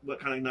what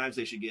kind of knives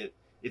they should get,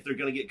 if they're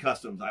going to get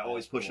customs, I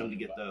always push them to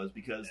get those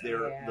because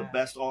they're the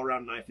best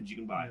all-around knife that you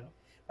can buy.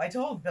 I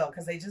told Bill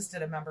because they just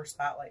did a member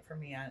spotlight for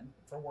me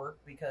for work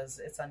because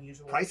it's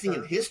unusual. Pricing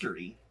in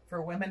history.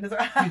 For women to throw.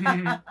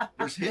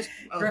 There's history.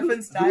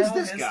 Griffin style who's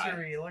this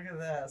history. Look at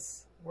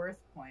this. Worth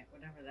Point,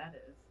 whatever that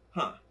is.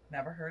 Huh.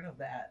 Never heard of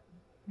that.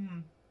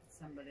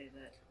 Somebody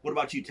that. What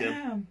about you,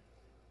 Tim?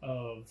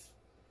 Of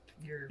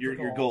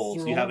Your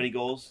goals. Do you have any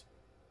goals?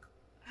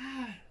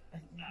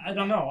 I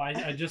don't know.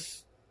 I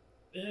just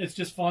it's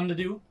just fun to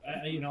do.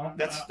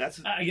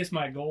 That's. I guess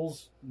my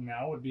goals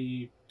now would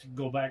be to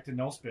go back to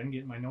no spin,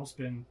 get my no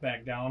spin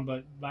back down,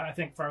 but I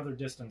think farther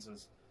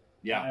distances.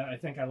 Yeah. I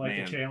think I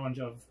like the challenge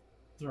of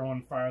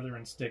throwing farther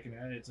and sticking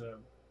it. It's a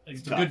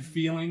tough. good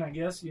feeling, I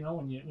guess.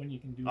 When you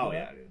can do that. Oh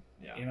yeah, dude.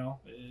 Yeah.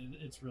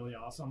 It's really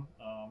awesome.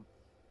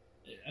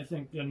 I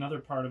think another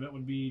part of it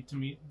would be to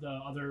meet the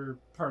other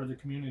part of the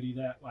community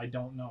that I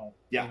don't know.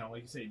 Yeah.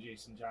 Like you say,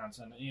 Jason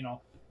Johnson.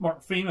 More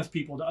famous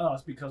people to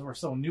us because we're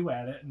so new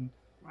at it. And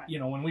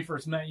when we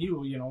first met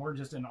you, we're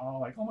just in awe,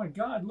 like, oh my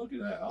God, look at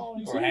that! Oh,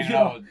 we're hanging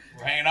out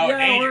with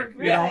Danger.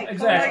 Exactly.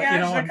 Oh my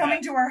gosh, they're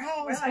coming to our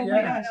house. Oh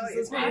my gosh,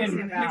 this is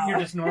and crazy. you're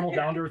just normal,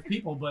 down to earth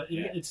people, but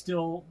it's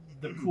still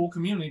the cool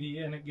community,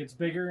 and it gets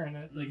bigger,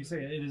 and like you say,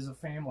 it is a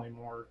family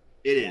more.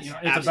 It is. It's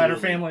Absolutely. a better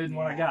family than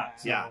what I got.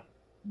 So. Yeah.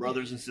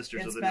 Brothers and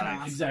sisters of the been knife.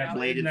 awesome. Exactly.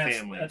 Bladed And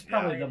family. That's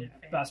probably the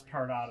best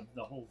part out of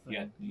the whole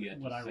thing. You get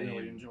what the I same-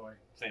 really enjoy.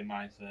 Same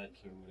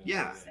mindsets or whatever.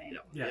 Yeah. Same.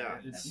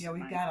 Yeah.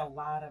 We've got a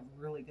lot of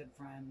really good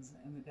friends,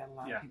 and we've got a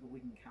lot of people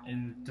we can count on.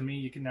 And to me,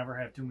 you can never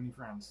have too many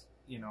friends.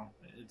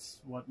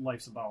 It's what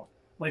life's about.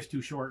 Life's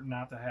too short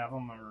not to have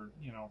them, or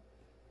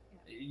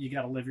you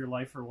got to live your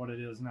life for what it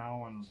is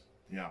now. And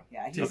yeah,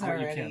 he's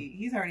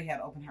already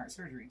had open heart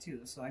surgery too.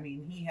 So I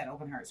mean, he had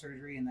open heart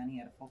surgery, and then he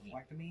had a full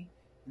colectomy,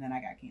 and then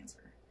I got cancer.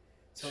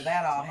 So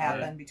that all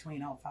happened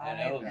between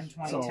 2005 and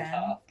 2010.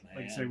 Tough,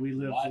 like I say, we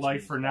live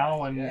life for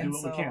now and do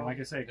what we can.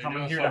 Like I say,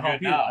 coming here to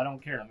help you. Now. I don't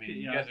care. I mean,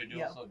 you guys are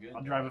doing so good.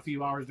 I'll drive a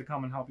few hours to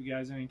come and help you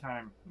guys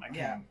anytime I can.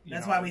 Yeah,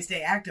 that's why we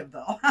stay active,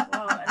 though.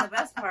 Well, and the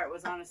best part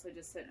was honestly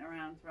just sitting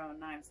around throwing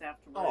knives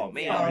afterwards. Oh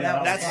man,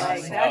 that's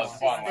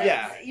fun.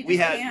 Yeah, you we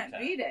just had. can't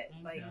beat it.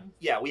 Like,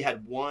 We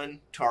had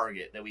one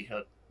target that we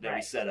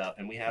set up,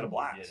 and we had a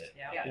blast.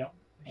 Yeah,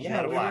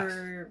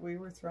 we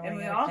were throwing. and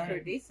we all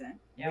threw decent.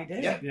 We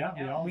did.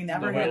 Yeah. We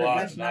never Nobody had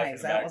lost a good knife knife. in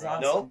the That was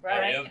background. awesome. Nope.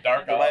 Right. It was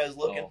dark out. Nobody was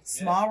looking.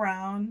 Small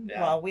round.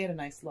 Yeah. Well, we had a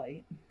nice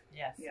light.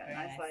 Yes. Yeah, very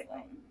nice light.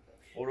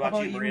 What How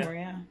about you,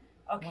 Maria?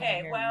 Okay,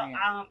 Maria, well, Maria.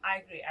 I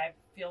agree. I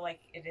feel like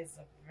it is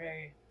a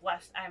very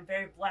blessed. I'm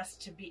very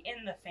blessed to be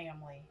in the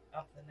family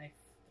of the knife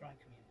throwing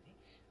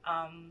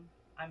community.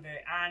 I'm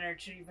very honored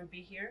to even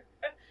be here.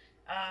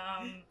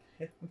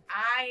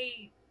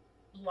 I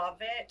love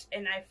it,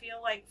 and I feel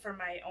like for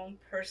my own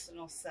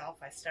personal self,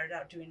 I started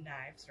out doing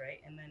knives, right,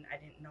 and then I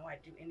didn't know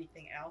I'd do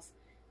anything else.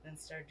 Then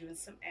started doing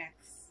some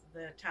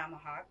the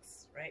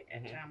tomahawks, right,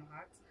 and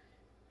tomahawks,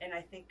 and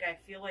I think I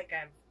feel like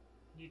I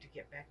need to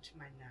get back to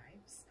my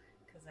knives.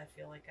 Because I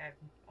feel like I'm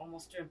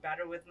almost doing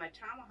better with my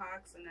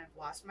tomahawks, and I've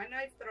lost my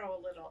knife throw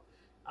a little.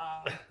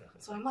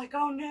 So I'm like,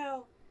 oh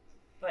no!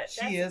 But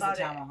She is a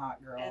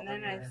tomahawk girl. And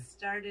then I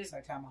started. It's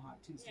our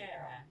tomahawk Tuesday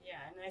girl.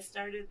 And I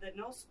started the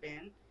no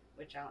spin,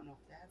 which I don't know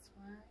if that's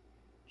why.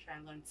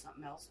 Trying to learn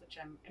something else, which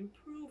I'm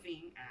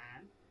improving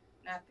on.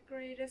 Not the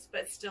greatest,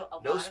 but still a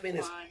lot No of spin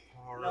is fun.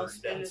 hard. No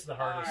spin That's is the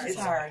hardest. It's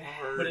hard.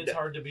 But it's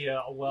hard to be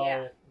a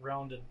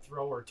well-rounded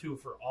thrower too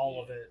for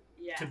all of it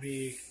Yes. to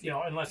be,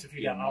 unless if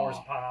you got hours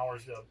upon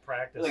hours of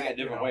practice. They got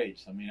different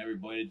weights. I mean, every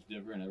blade's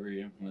different,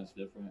 every implement's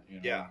different.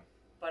 Yeah.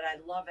 But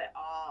I love it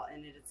all,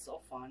 and it is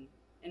so fun.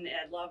 and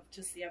I love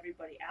to see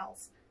everybody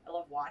else. I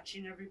love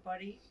watching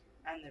everybody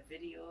on the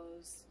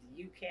videos,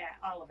 the UCAT,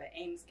 all of it,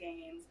 Ames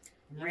games.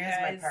 Maria's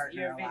my partner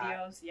your a lot.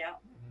 videos, yeah.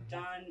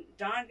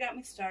 Dawn got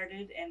me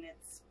started, and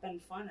it's been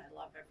fun. I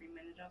love every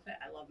minute of it.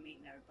 I love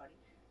meeting everybody.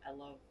 I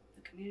love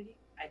the community.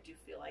 I do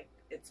feel like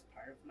it's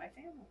part of my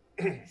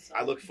family. So,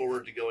 I look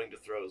forward to going to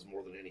throws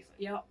more than anything.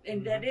 Yeah,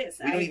 and that is.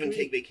 We don't even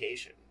take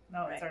vacation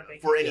No, it's our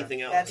vacation. for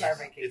anything else. That's our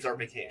vacation. It's our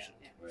vacation.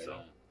 Yeah. Right So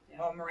on. Yeah,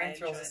 Well, Maureen I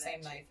throws enjoy the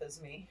same that, too. knife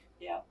as me.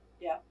 Yeah.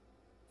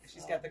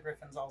 She's So, got the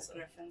Griffins also. The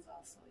Griffins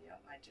also. Yeah,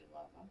 I do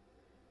love them.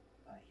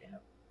 But yeah,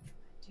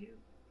 I do.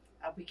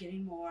 I'll be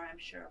getting more, I'm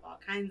sure, of all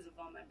kinds of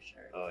them, I'm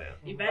sure. Oh yeah.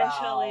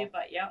 Eventually, Wow.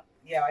 but yeah,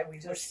 Yeah, we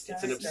just It's an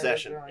started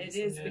obsession. growing it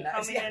some is new becoming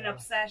knives. Yeah. an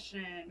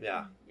obsession.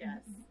 Yeah.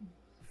 Yes.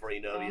 Before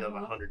you know it, you have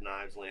Uh-huh. 100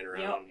 knives laying Yep,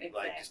 around,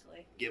 like just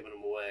exactly. giving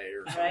them away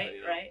or something. Right,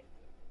 you know? right.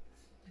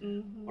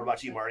 Mm-hmm. What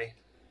about you, Marty?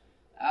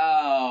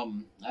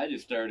 I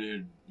just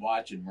started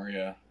watching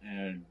Maria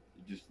and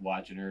just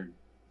watching her.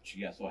 She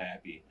got so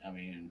happy. I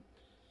mean,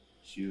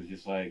 she was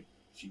just like,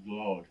 she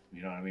glowed.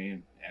 You know what I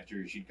mean?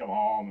 After she'd come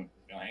home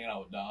and hang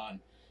out with Dawn,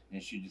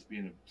 and she'd just be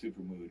in a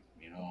super mood.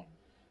 You know,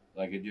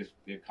 like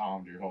it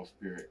calmed her whole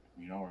spirit.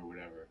 You know, or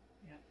whatever.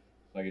 Yeah.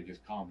 Like it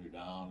just calmed her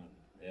down.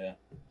 And yeah.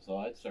 So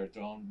I'd start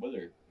throwing with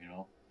her. You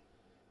know,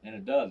 and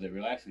it does. It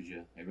relaxes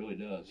you. It really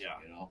does. Yeah.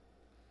 You know.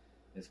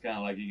 It's kind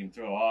of like you can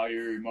throw all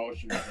your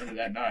emotions into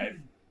that knife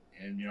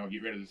and, you know,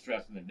 get rid of the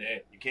stress in the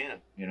day, You can.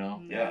 you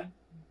know? Mhm. Yeah.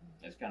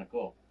 That's kind of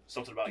cool.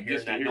 Something about Just hearing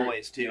to that hear it,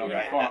 noise too, you know,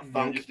 right? that That funk,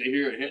 funk. just to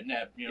hear it hitting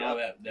that, you know,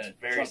 Yeah. that It's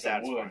very chunk of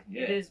satisfying. wood.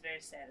 Yeah. It is very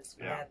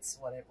satisfying. Yeah. That's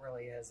what it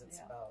really is. It's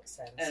Yeah. about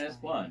satisfying. And it's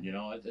fun, you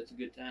know, it's a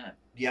good time.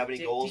 Do you have any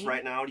Do goals you-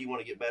 right now? Do you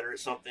want to get better at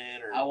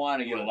something? Or I want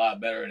to get a what? lot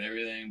better at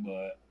everything,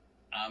 but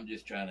I'm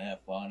just trying to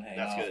have fun, hang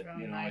That's out. good.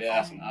 You know, Nice. yeah.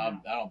 Awesome. I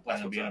don't plan That's on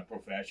what's being a up.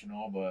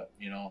 professional, but,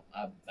 you know,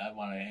 I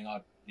want to hang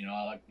out. You know,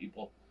 I like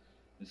people.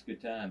 It's a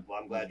good time. Well,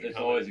 I'm glad you're It's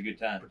coming always a good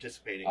time.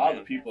 participating. All man.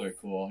 the people are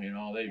cool, you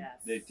know. Yes.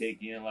 They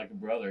take you in like a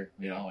brother,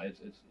 you Yeah. know. It's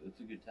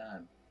a good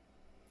time.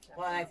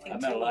 Well, I think I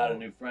met a lot of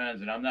too- new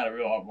friends, and I'm not a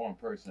real outgoing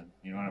person.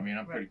 You know what I mean?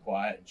 I'm pretty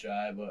quiet and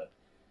shy, but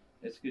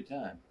it's a good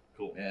time.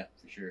 Cool. Yeah,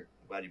 for sure.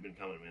 Glad you've been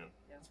coming, man.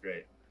 Yeah. That's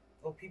great.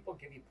 Well, people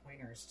give you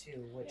pointers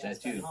too, which Yeah. has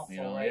That been too, helpful,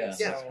 you know, right? yeah.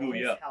 So, School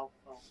you It's up.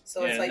 helpful.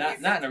 so it's and like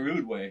not in a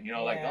rude way, you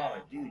know, like, Yeah.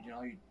 oh, dude, you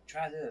know, you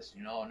try this,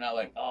 you know, not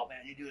like, oh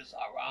man, you do this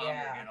all wrong,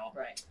 Yeah. or, you know.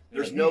 Right.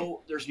 There's Give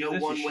no this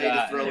one a way to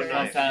shot, throw and a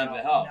knife. sometimes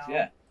it helps, No.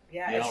 yeah.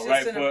 yeah, You it's know, just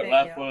right an foot, opinion.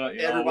 left foot,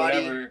 you know, Everybody-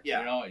 whatever. yeah.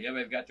 You know,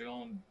 everybody's got their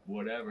own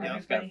whatever. Yeah. You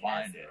just gotta Everybody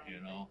has find their it, own.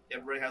 you know.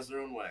 Everybody has their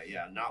own way.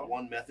 Yeah, not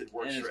one method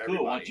works And it's for cool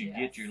everybody. once you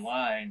get your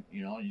line,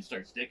 you know, and you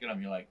start sticking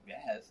them. You're like,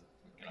 yeah, this is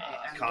freaking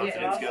awesome.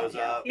 Confidence Yeah. goes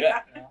up.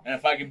 Yeah. Yeah. And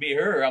if I can beat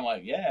her, I'm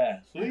like, yeah,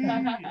 sweet.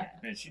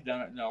 And she's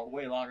done it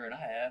way longer than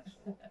I have.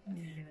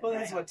 Well,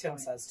 that's what Tim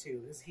says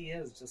too. Is he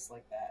is just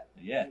like that.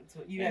 Yeah. That's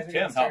what you And guys are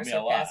Tim gonna start helped me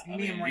a lot. surpassing I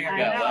me and mean, Maria. you've I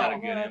got a know. lot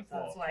of good Well,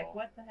 info. It's like, so.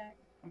 what the heck?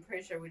 I'm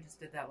pretty sure we just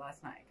did that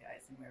last night,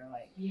 guys, and we were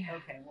like, Yeah.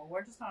 okay, well,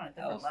 we're just on a That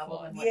different was level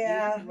fun. than what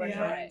Yeah, you were yeah.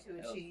 trying to That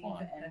was achieve,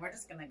 fun. and we're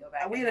just gonna go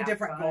back. We and had a have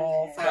different fun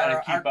goal and- for Trying to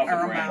our, keep up with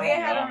our Maria, amount. We had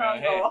you know, our own I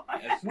mean, goal.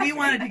 hey, it's We a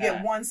wanted good to get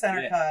time. one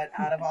center Yeah. cut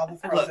out of all the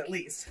throws Look. at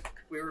least.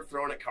 We were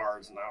throwing at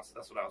cards, and that's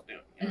what I was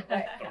doing. You know,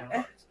 Right. throwing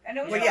cards. And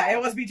it was Well, yeah, fun.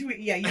 it was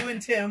between you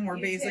and Tim were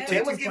You basically Tim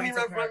Tim 2 was giving me points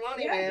red front apart.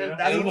 money, Yeah. man. Yeah.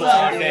 That's It what was was a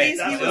At long up. day. least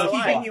he That's was what I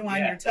keeping like. you on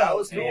Yeah. your That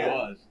was toes. cool. It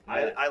was.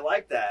 I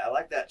like that. I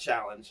like that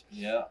challenge.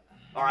 Yeah.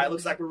 All right,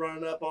 looks like we're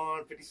running up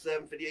on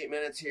 57, 58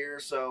 minutes here.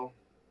 So,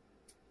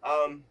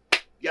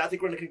 yeah, I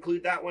think we're going to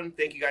conclude that one.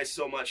 Thank you guys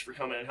so much for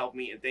coming and helping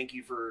me, and thank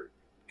you for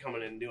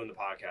coming and doing the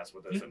podcast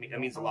with us. I mean, that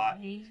means a lot.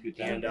 It's a good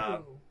time.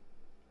 And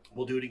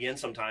we'll do it again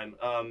sometime.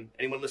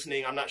 Anyone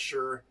listening, I'm not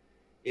sure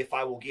if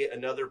I will get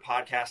another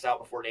podcast out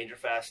before Danger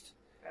Fest.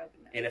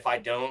 And if I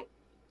don't,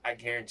 I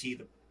guarantee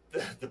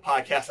the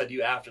podcast I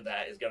do after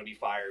that is going to be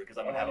fire because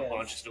I'm going to have a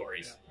bunch of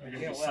stories. Yeah, you're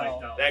Yeah, gonna be well.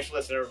 psyched out. Thanks for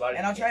listening, everybody.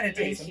 And I'll try to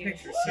take Thank some you.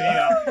 pictures. See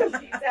ya.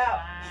 Peace out.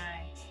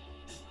 Bye.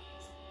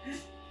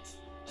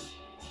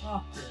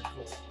 Oh, very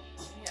cool.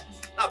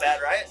 Not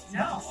bad, right?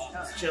 No.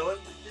 Just chilling.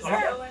 Just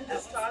going,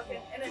 just talking,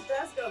 and it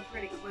does go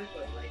pretty quickly.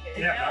 Like it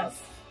Yeah.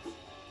 does.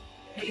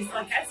 He's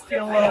like, I still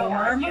Feel a little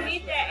warm? You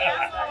need that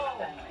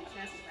ammo.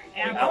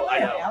 Ammo. I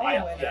know.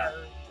 Aloe in Yeah.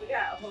 her. We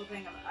got a whole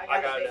thing of. I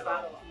I got got a big it.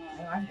 bottle.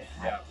 Oh, I'm good.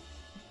 Yeah.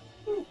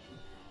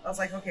 I was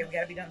like, okay, we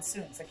gotta be done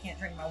soon, because I can't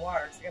drink my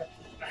water. 'Cause I gotta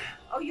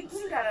Oh, you